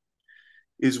 riders,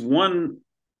 is one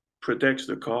protects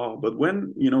the car. But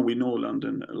when, we know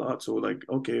London a lot, so like,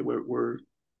 okay, we're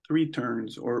 3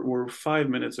 turns or we're 5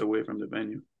 minutes away from the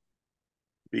venue.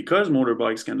 Because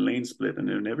motorbikes can lane split and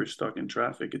they're never stuck in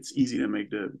traffic, it's easy to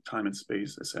make the time and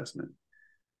space assessment.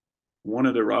 One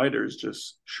of the riders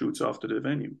just shoots off to the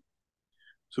venue.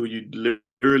 So you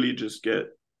literally just get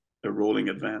a rolling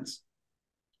advance,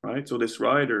 right? So this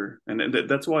rider, and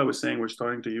that's why I was saying we're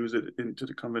starting to use it into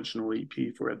the conventional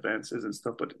EP for advances and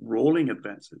stuff, but rolling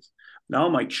advances. Now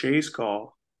my chase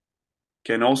call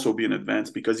can also be an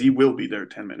advance because he will be there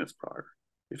 10 minutes prior.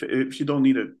 If you don't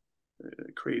need a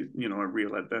crazy, a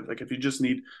real advance, like if you just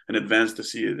need an advance to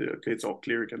see it, okay, it's all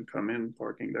clear, you can come in,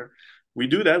 parking there. We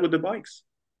do that with the bikes.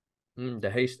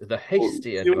 The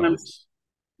hasty advance.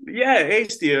 Yeah,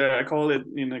 hasty. I call it,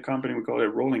 in the company, we call it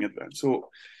rolling advance. So,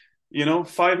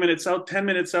 5 minutes out, 10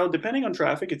 minutes out, depending on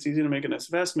traffic, it's easy to make an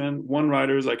assessment. One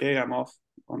rider is like, hey, I'm off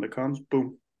on the comms,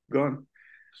 boom, gone.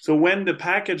 So when the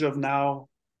package of now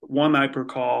 1 hyper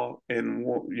call and,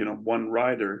 one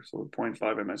rider, so 0.5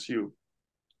 MSU,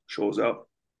 shows up,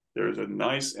 there's a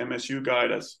nice MSU guy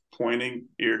that's pointing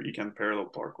here, you can parallel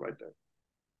park right there.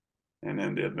 And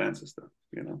then the advance is done,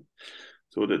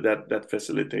 So that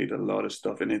facilitates a lot of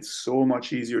stuff. And it's so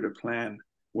much easier to plan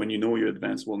when you know your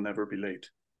advance will never be late.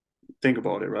 Think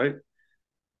about it, right?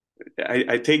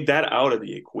 I take that out of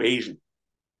the equation.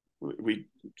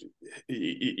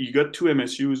 you got 2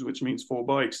 MSUs, which means 4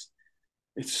 bikes.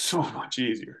 It's so much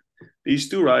easier. These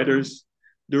 2 riders,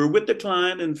 they're with the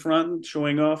client in front,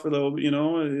 showing off a little,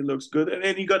 it looks good.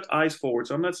 And you got eyes forward.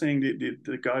 So I'm not saying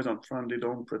the guys on front, they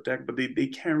don't protect, but they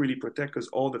can't really protect because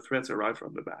all the threats arrive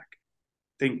from the back.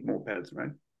 Think mopeds,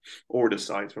 right? Or the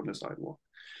sides from the sidewalk.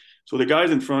 So the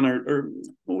guys in front are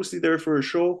mostly there for a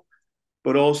show,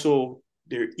 but also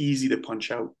they're easy to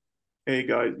punch out. Hey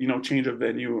guys, change of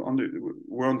venue.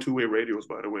 We're on 2-way radios,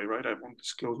 by the way, right? I won't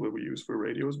disclose what we use for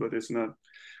radios, but it's not.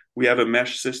 We have a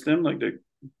mesh system, like the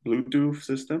Bluetooth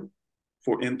system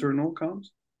for internal comms,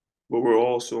 but we're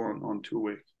also on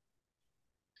 2-way.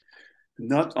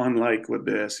 Not unlike what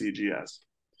the SCG has.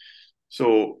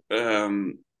 So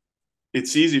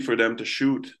it's easy for them to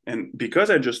shoot. And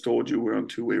because I just told you we're on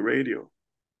 2-way radio,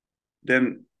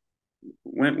 then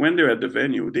when they're at the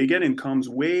venue, they get in comms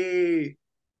way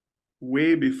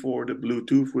before the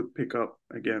Bluetooth would pick up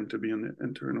again to be in the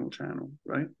internal channel,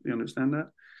 right? You understand that?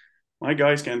 My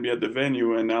guys can be at the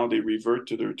venue and now they revert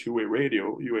to their 2-way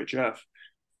radio, UHF,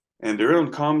 and they're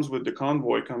on comms with the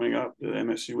convoy coming up, the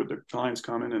MSU with the clients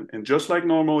coming, and just like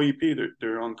normal EP,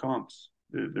 they're on comms.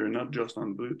 They're not just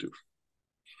on Bluetooth.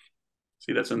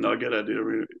 See, that's a nugget I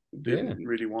didn't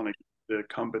really want to get the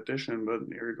competition, but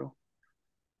here we go.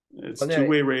 It's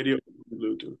 2-way radio,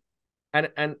 Bluetooth.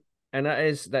 And that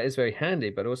is very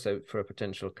handy, but also for a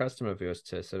potential customer of yours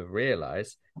to sort of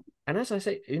realize. And as I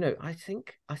say, I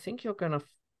think you're going to,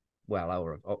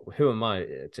 who am I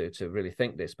to really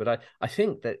think this? But I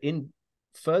think that in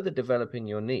further developing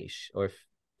your niche, or if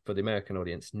for the American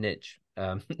audience, niche,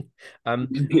 yeah.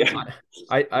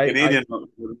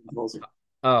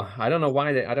 I don't know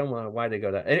why they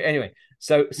go there. Anyway,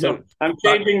 so I'm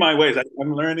changing my ways.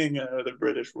 I'm learning the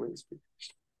British ways.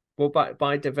 Well,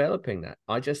 by developing that,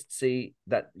 I just see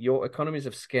that your economies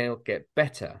of scale get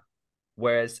better,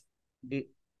 whereas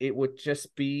it would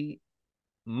just be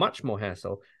much more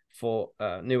hassle for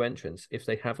new entrants if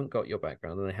they haven't got your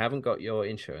background and they haven't got your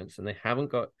insurance and they haven't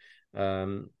got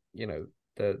the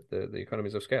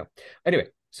economies of scale. Anyway,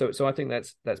 so I think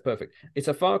that's perfect. It's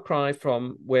a far cry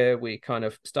from where we kind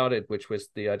of started, which was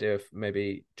the idea of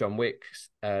maybe John Wick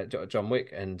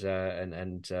and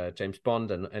James Bond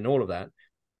and all of that.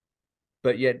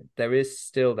 But yet there is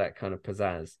still that kind of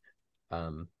pizzazz.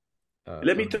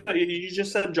 Let me tell you, you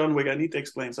just said John Wick. I need to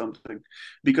explain something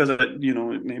because,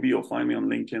 maybe you'll find me on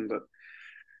LinkedIn, but,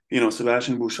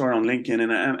 Sebastien Bouchard on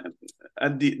LinkedIn.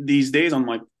 And these days on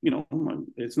my,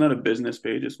 it's not a business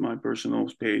page, it's my personal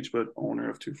page, but owner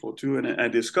of 242. And I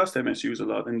discussed MSUs a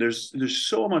lot. And there's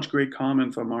so much great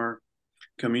comment from our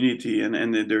community.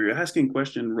 And they're asking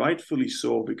questions, rightfully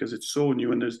so, because it's so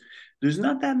new. And there's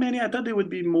not that many. I thought there would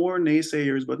be more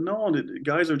naysayers, but no, the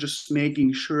guys are just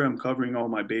making sure I'm covering all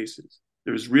my bases.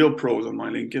 There's real pros on my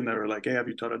LinkedIn that are like, hey, have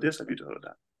you thought of this? Have you thought of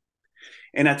that?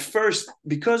 And at first,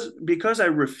 because I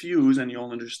refuse, and you'll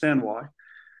understand why,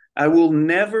 I will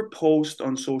never post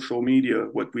on social media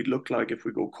what we look like if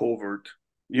we go covert.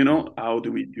 How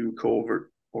do we do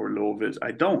covert or low vis?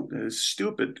 I don't. It's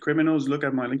stupid. Criminals look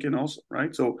at my LinkedIn also,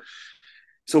 right? So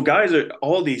guys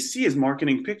all they see is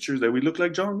marketing pictures that we look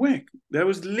like John Wick. That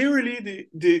was literally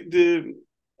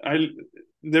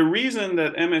the reason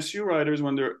that MSU riders,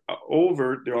 when they're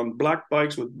on black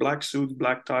bikes with black suits,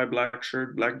 black tie, black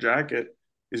shirt, black jacket,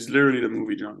 is literally the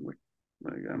movie John Wick.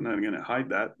 Like, I'm not going to hide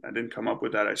that. I didn't come up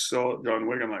with that. I saw John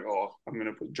Wick. I'm like, I'm going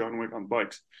to put John Wick on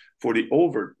bikes for the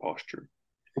overt posture.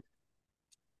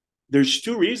 There's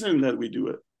 2 reasons that we do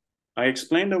it. I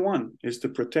explained the one is to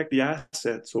protect the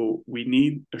asset. So we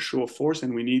need a show of force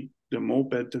and we need the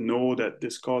moped to know that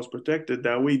this car is protected.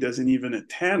 That way he doesn't even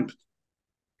attempt.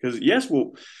 Because yes,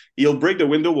 he'll break the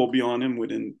window. We'll be on him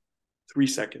within 3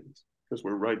 seconds because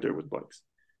we're right there with bikes.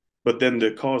 But then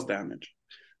the cause damage.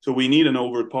 So we need an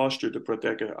overt posture to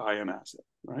protect an iron asset,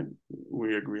 right?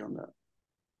 We agree on that.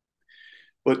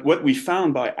 But what we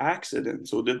found by accident,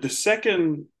 so the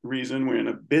second reason we're in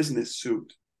a business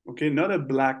suit, okay, not a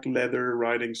black leather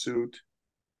riding suit,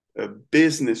 a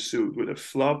business suit with a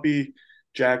floppy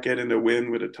jacket in the wind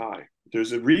with a tie.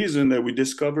 There's a reason that we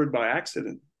discovered by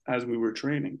accident as we were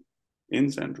training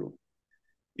in Central,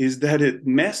 is that it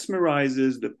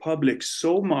mesmerizes the public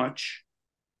so much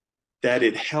that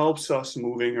it helps us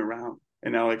moving around.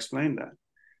 And I'll explain that.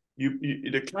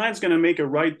 The client's going to make a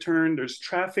right turn. There's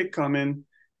traffic coming.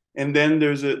 And then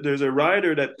there's a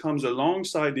rider that comes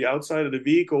alongside the outside of the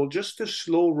vehicle just to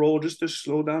slow roll, just to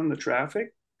slow down the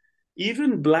traffic.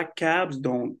 Even black cabs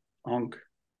don't honk.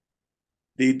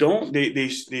 They don't. They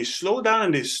slow down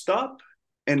and they stop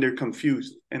and they're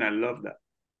confused. And I love that.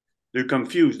 They're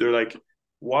confused. They're like,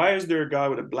 Why is there a guy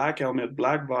with a black helmet,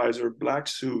 black visor, black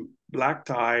suit, black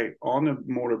tie on a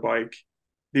motorbike?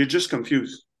 They're just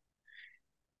confused.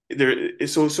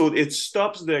 So it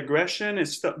stops the aggression.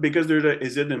 Because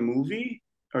is it a movie?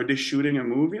 Are they shooting a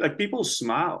movie? Like, people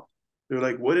smile. They're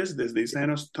like, what is this? They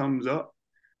send us thumbs up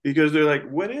because they're like,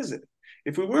 what is it?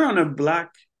 If we were on a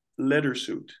black leather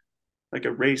suit, like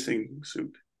a racing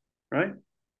suit, right?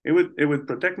 It would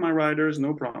protect my riders,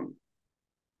 no problem.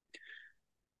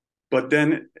 But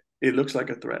then it looks like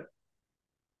a threat.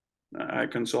 I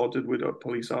consulted with a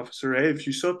police officer. Hey, if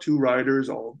you saw two riders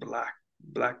all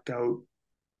blacked out,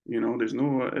 there's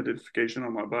no identification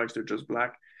on my bikes, they're just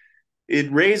black,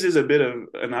 it raises a bit of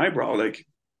an eyebrow. Like,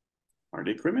 are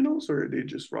they criminals or are they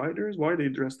just riders? Why are they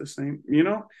dressed the same?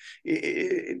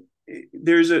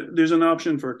 There's an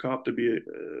option for a cop to be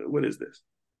what is this?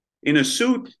 In a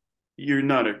suit, you're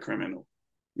not a criminal.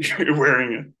 You're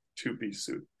wearing a two-piece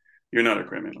suit. You're not a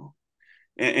criminal.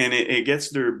 And it gets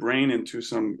their brain into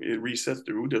it resets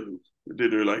the OODA loop.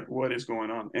 They're like, what is going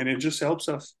on? And it just helps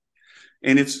us.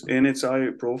 And it's high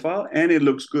profile, and it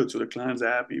looks good. So the client's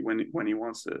happy when he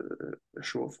wants a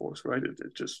show of force, right?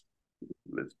 It just,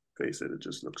 let's face it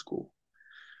just looks cool.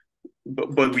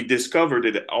 But we discovered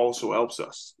it also helps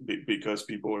us because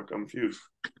people are confused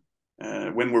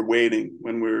when we're waiting,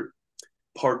 when we're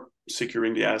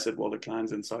securing the asset while the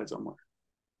client's inside somewhere.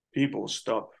 People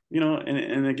stop,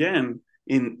 and again,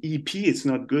 in EP, it's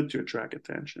not good to attract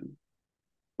attention.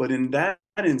 But in that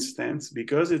instance,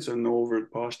 because it's an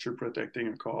overt posture protecting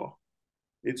a car,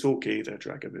 it's okay to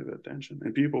attract a bit of attention.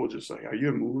 And people are just like, are you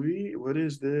a movie? What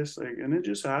is this? Like, and they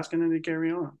just ask and then they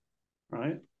carry on,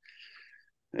 right?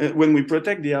 When we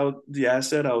protect the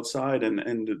asset outside and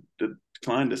the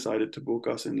client decided to book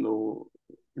us in low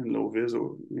vis,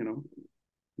 or,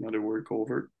 another word,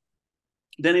 covert,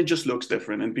 then it just looks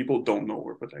different and people don't know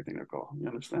we're protecting a car. You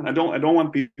understand? I don't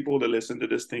want people to listen to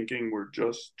this thinking we're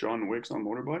just John Wicks on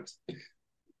motorbikes.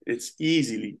 It's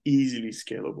easily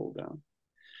scalable down.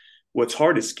 What's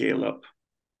hard is scale up.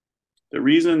 The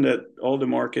reason that all the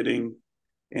marketing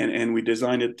and we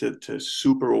designed it to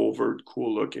super overt,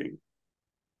 cool looking,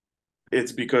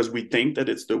 it's because we think that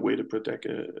it's the way to protect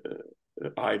a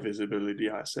high visibility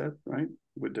asset, right?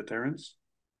 With deterrence.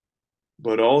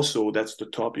 But also that's the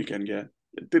top you can get.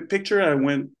 The picture I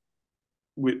went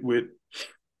with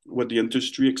what the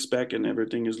industry expect and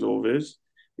everything is low vis.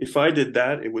 If I did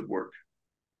that, it would work.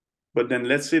 But then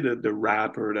let's say that the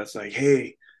rapper that's like,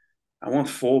 hey, I want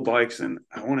full bikes and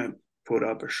I want to put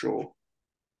up a show.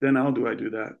 Then how do I do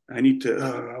that? I need to,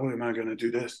 how am I going to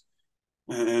do this?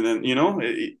 And then,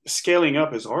 scaling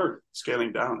up is hard.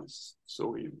 Scaling down is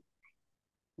so easy.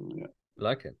 Yeah.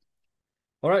 Like it.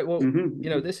 All right. Well,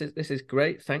 this is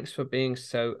great. Thanks for being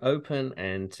so open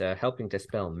and helping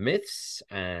dispel myths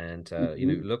and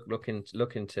look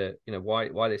into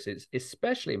why this is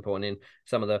especially important in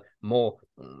some of the more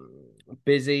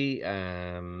busy,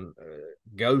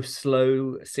 go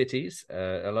slow cities.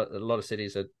 A lot of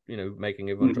cities are making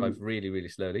everyone drive really, really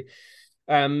slowly.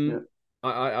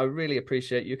 I really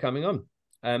appreciate you coming on.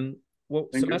 Well,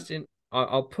 Thank Sebastien.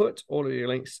 I'll put all of your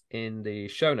links in the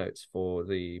show notes for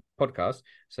the podcast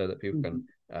so that people can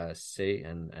see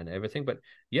and everything. But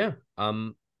yeah,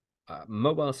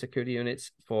 mobile security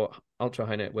units for ultra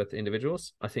high net worth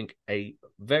individuals. I think a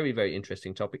very, very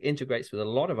interesting topic, integrates with a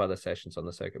lot of other sessions on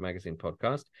the Circuit Magazine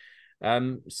podcast.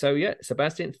 So yeah,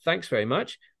 Sebastien, thanks very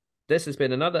much. This has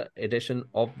been another edition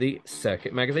of the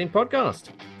Circuit Magazine podcast.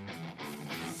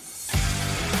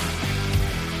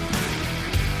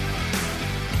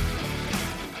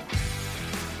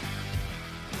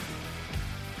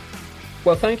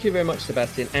 Well, thank you very much,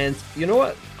 Sebastien. And you know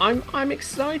what? I'm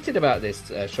excited about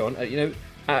this, Sean.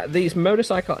 These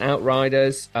motorcycle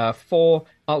outriders for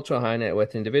ultra high net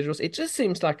worth individuals. It just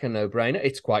seems like a no-brainer.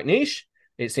 It's quite niche.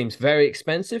 It seems very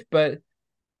expensive, but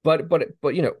we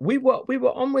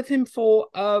were on with him for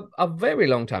a very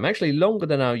long time, actually longer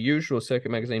than our usual Circuit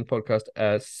Magazine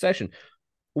podcast session.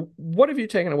 What have you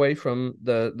taken away from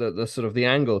the sort of the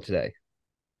angle today?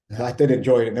 I did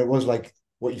enjoy it, and it was like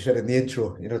what you said in the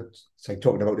intro, it's like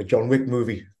talking about the John Wick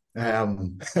movie,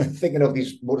 thinking of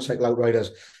these motorcycle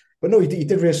outriders. But no, he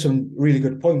did raise some really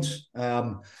good points.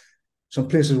 Some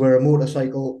places where a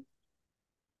motorcycle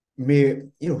may,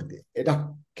 it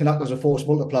can act as a force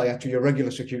multiplier to your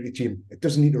regular security team. It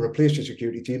doesn't need to replace your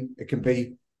security team. It can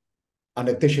be an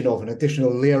additional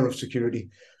layer of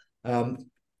security. And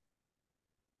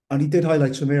he did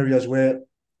highlight some areas where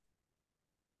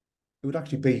it would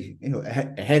actually be,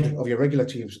 ahead of your regular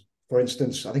teams. For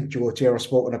instance, I think Joe Otero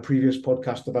spoke on a previous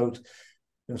podcast about,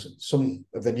 some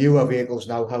of the newer vehicles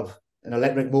now have an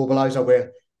electric mobilizer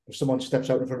where if someone steps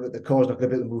out in front of it, the car's not going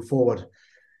to be able to move forward.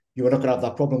 You are not going to have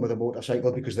that problem with a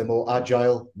motorcycle because they're more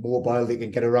agile, mobile, they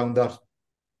can get around that.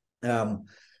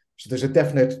 So there's a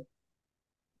definite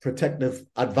protective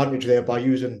advantage there by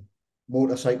using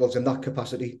motorcycles in that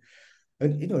capacity.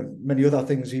 And, many other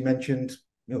things he mentioned,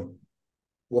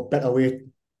 what better way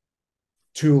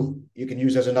tool you can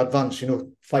use as an advance,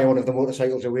 fire one of the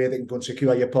motorcycles away, they can go and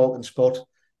secure your parking spot.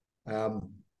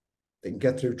 They can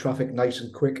get through traffic nice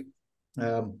and quick.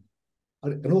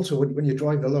 And also when you're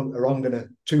driving around in a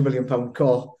 £2 million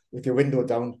car with your window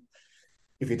down,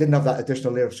 if you didn't have that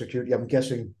additional layer of security, I'm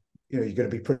guessing, you're going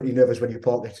to be pretty nervous when you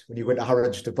park it. When you go into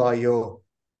Harrods to buy your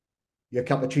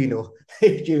cappuccino,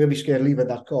 you're going to be scared leaving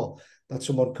that car, that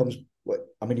someone comes.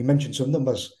 I mean, he mentioned some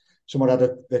numbers. Someone had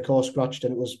their car scratched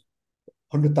and it was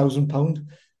 £100,000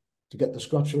 to get the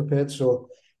scratch repaired. So,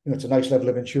 it's a nice level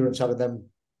of insurance having them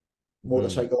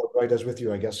motorcycle riders with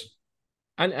you, I guess.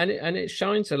 And it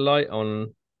shines a light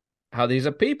on how these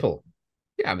are people.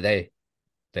 Yeah, I mean,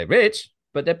 they're rich,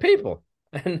 but they're people,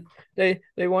 and they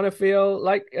want to feel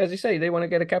like, as you say, they want to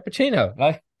get a cappuccino.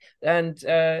 Like, and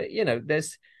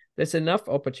there's enough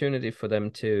opportunity for them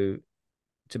to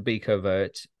be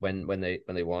covert when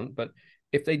they want. But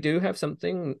if they do have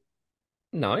something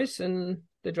nice and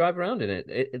they drive around in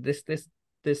it,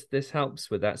 this helps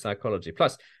with that psychology.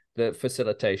 Plus, the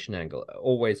facilitation angle.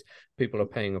 Always people are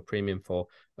paying a premium for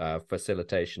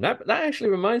facilitation. That actually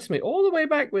reminds me all the way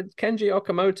back with Kenji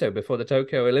Okamoto before the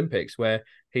Tokyo Olympics, where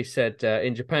he said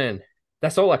in Japan,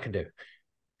 that's all I can do.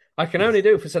 I can only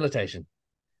do facilitation.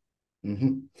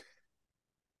 Mm-hmm.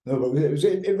 No, but it was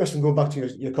interesting going back to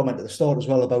your comment at the start as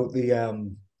well about the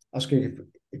asking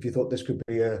if you thought this could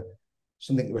be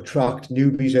something to attract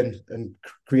newbies in and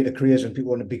create a careers and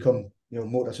people want to become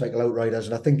motorcycle outriders.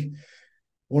 And I think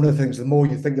one of the things, the more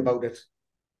you think about it,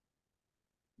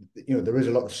 there is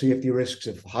a lot of safety risks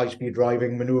of high-speed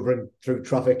driving, manoeuvring through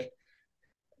traffic.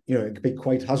 It can be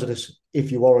quite hazardous if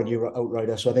you are a new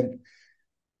outrider. So I think,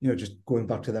 just going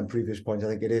back to them previous points, I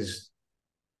think it is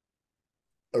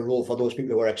a role for those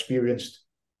people who are experienced,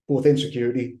 both in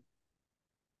security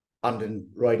and in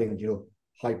riding,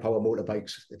 high-power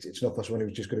motorbikes. It's not for someone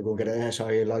who's just going to go and get an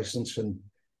SIA license and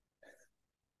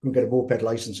go get a moped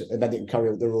license and then they can carry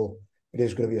out the role. It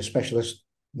is going to be a specialist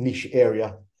niche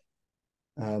area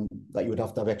that you would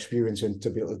have to have experience in to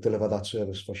be able to deliver that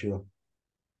service for sure.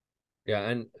 Yeah,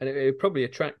 and it would probably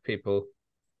attract people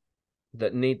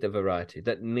that need the variety,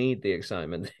 that need the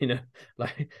excitement.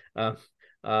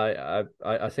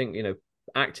 I think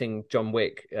acting John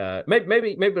Wick.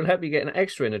 Maybe it'll help you get an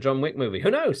extra in a John Wick movie.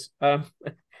 Who knows? Yeah,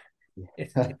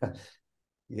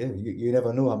 you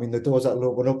never know. I mean, the doors that will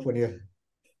open up when you're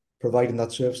providing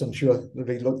that service, I'm sure there'll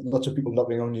be lots of people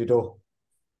knocking on your door.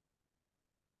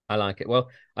 I like it. Well,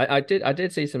 I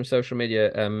did see some social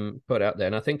media put out there,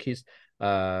 and I think he's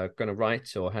going to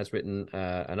write or has written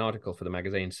an article for the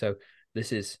magazine. So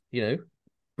this is,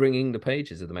 bringing the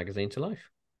pages of the magazine to life.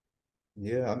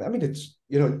 Yeah, I mean, it's,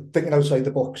 thinking outside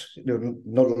the box.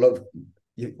 Not a lot of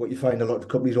what you find, a lot of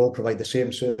companies all provide the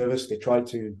same service. They try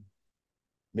to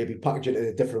maybe package it in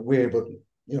a different way, but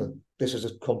this is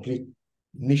a complete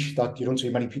niche that you don't see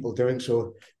many people doing.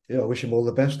 So I wish him all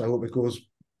the best. I hope it goes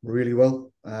really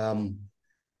well.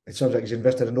 It sounds like he's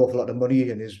invested an awful lot of money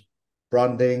in his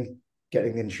branding,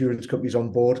 getting insurance companies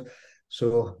on board.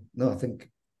 So no, I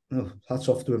think hats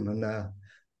off to him, and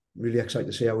really excited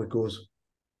to see how it goes.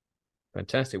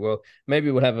 Fantastic. Well,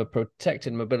 maybe we'll have a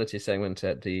protected mobility segment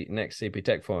at the next CP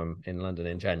Tech Forum in London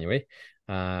in January.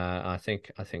 I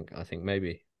think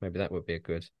maybe that would be a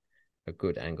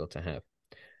good angle to have.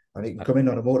 And he can come in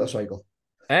on a motorcycle.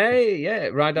 Hey, yeah,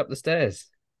 ride up the stairs.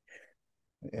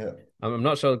 Yeah, I'm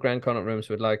not sure the Grand Connaught Rooms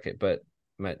would like it, but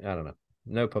I don't know.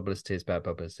 No publicity is bad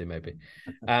publicity, maybe.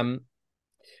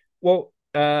 Well,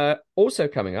 also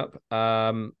coming up,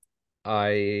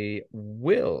 I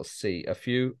will see a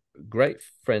few great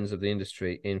friends of the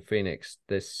industry in Phoenix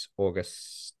this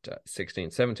August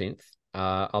 16th, 17th.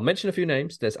 I'll mention a few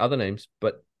names. There's other names,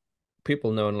 but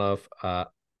people know and love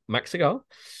Max Segal,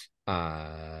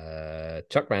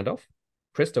 Chuck Randolph,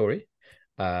 Chris Story,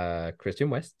 Christian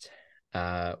West.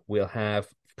 We'll have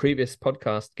previous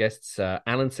podcast guests,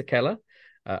 Alan Sakella,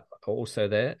 also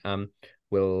there.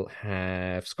 We'll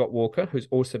have Scott Walker, who's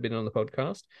also been on the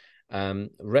podcast.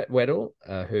 Rhett Weddle,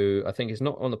 who I think is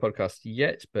not on the podcast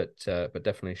yet, but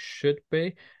definitely should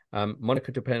be.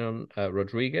 Monica Dupenon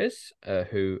Rodriguez,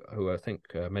 who I think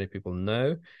many people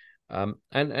know. And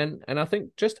I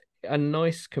think just a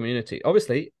nice community.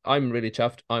 Obviously, I'm really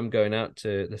chuffed. I'm going out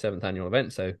to the 7th annual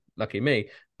event, so lucky me.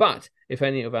 But if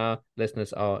any of our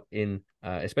listeners are in,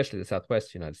 especially the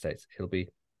Southwest United States, it'll be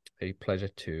a pleasure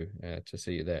to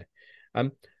see you there.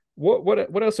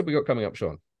 What else have we got coming up,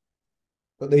 Sean?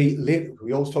 But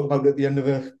we always talk about it at the end of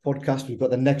a podcast. We've got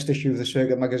the next issue of the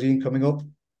Circuit magazine coming up.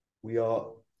 We are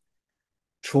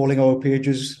trawling our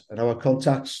pages and our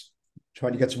contacts,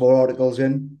 trying to get some more articles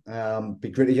in. Be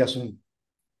great to hear some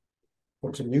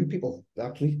new people,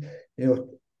 actually.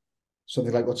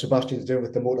 Something like what Sebastian's doing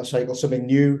with the motorcycle, something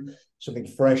new, something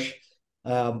fresh.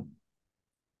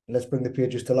 Let's bring the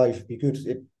pages to life. Be good.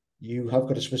 If you have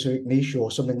got a specific niche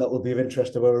or something that will be of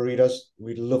interest to our readers,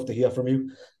 we'd love to hear from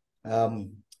you.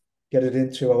 Get it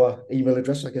into our email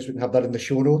address. I guess we can have that in the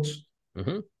show notes.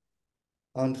 Mm-hmm.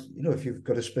 And if you've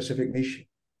got a specific niche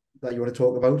that you want to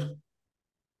talk about,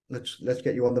 let's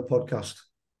get you on the podcast.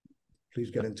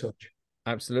 Please get in touch.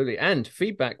 Absolutely. And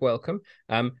feedback welcome.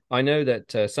 I know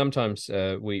that sometimes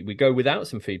we go without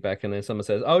some feedback, and then someone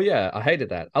says, "Oh yeah, I hated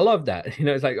that. I love that."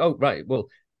 It's like, oh right, well,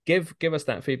 give us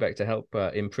that feedback to help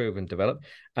improve and develop.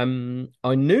 I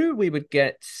knew we would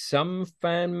get some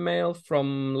fan mail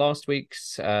from last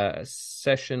week's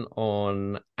session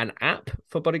on an app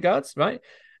for bodyguards, right?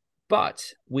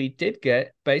 But we did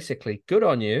get basically, good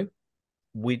on you.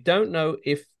 We don't know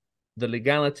if the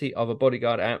legality of a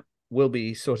bodyguard app will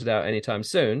be sorted out anytime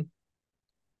soon,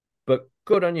 but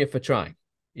good on you for trying.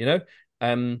 I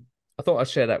thought I'd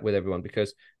share that with everyone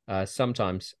because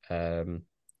sometimes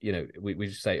we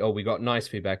just say, oh, we got nice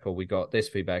feedback, or we got this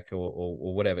feedback,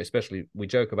 or whatever. Especially we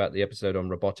joke about the episode on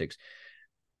robotics,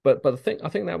 but I think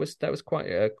that was quite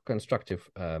a constructive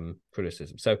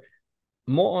criticism. So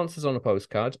more answers on a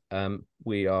postcard.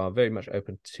 We are very much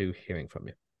open to hearing from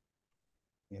you.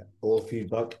 Yeah, all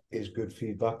feedback is good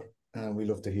feedback, and we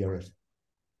love to hear it.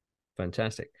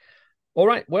 Fantastic. All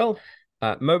right, well,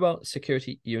 mobile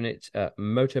security unit,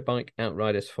 motorbike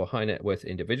outriders for high net worth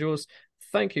individuals.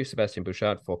 Thank you, Sebastien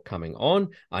Bouchard, for coming on.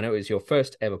 I know it's your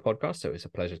first ever podcast, so it's a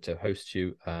pleasure to host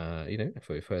you, for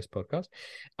your first podcast.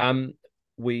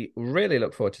 We really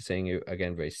look forward to seeing you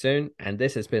again very soon. And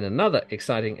this has been another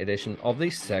exciting edition of the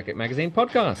Circuit Magazine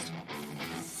podcast.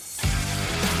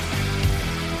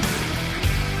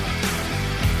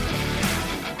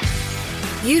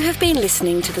 You have been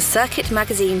listening to the Circuit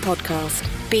Magazine podcast.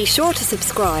 Be sure to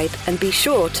subscribe and be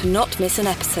sure to not miss an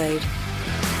episode.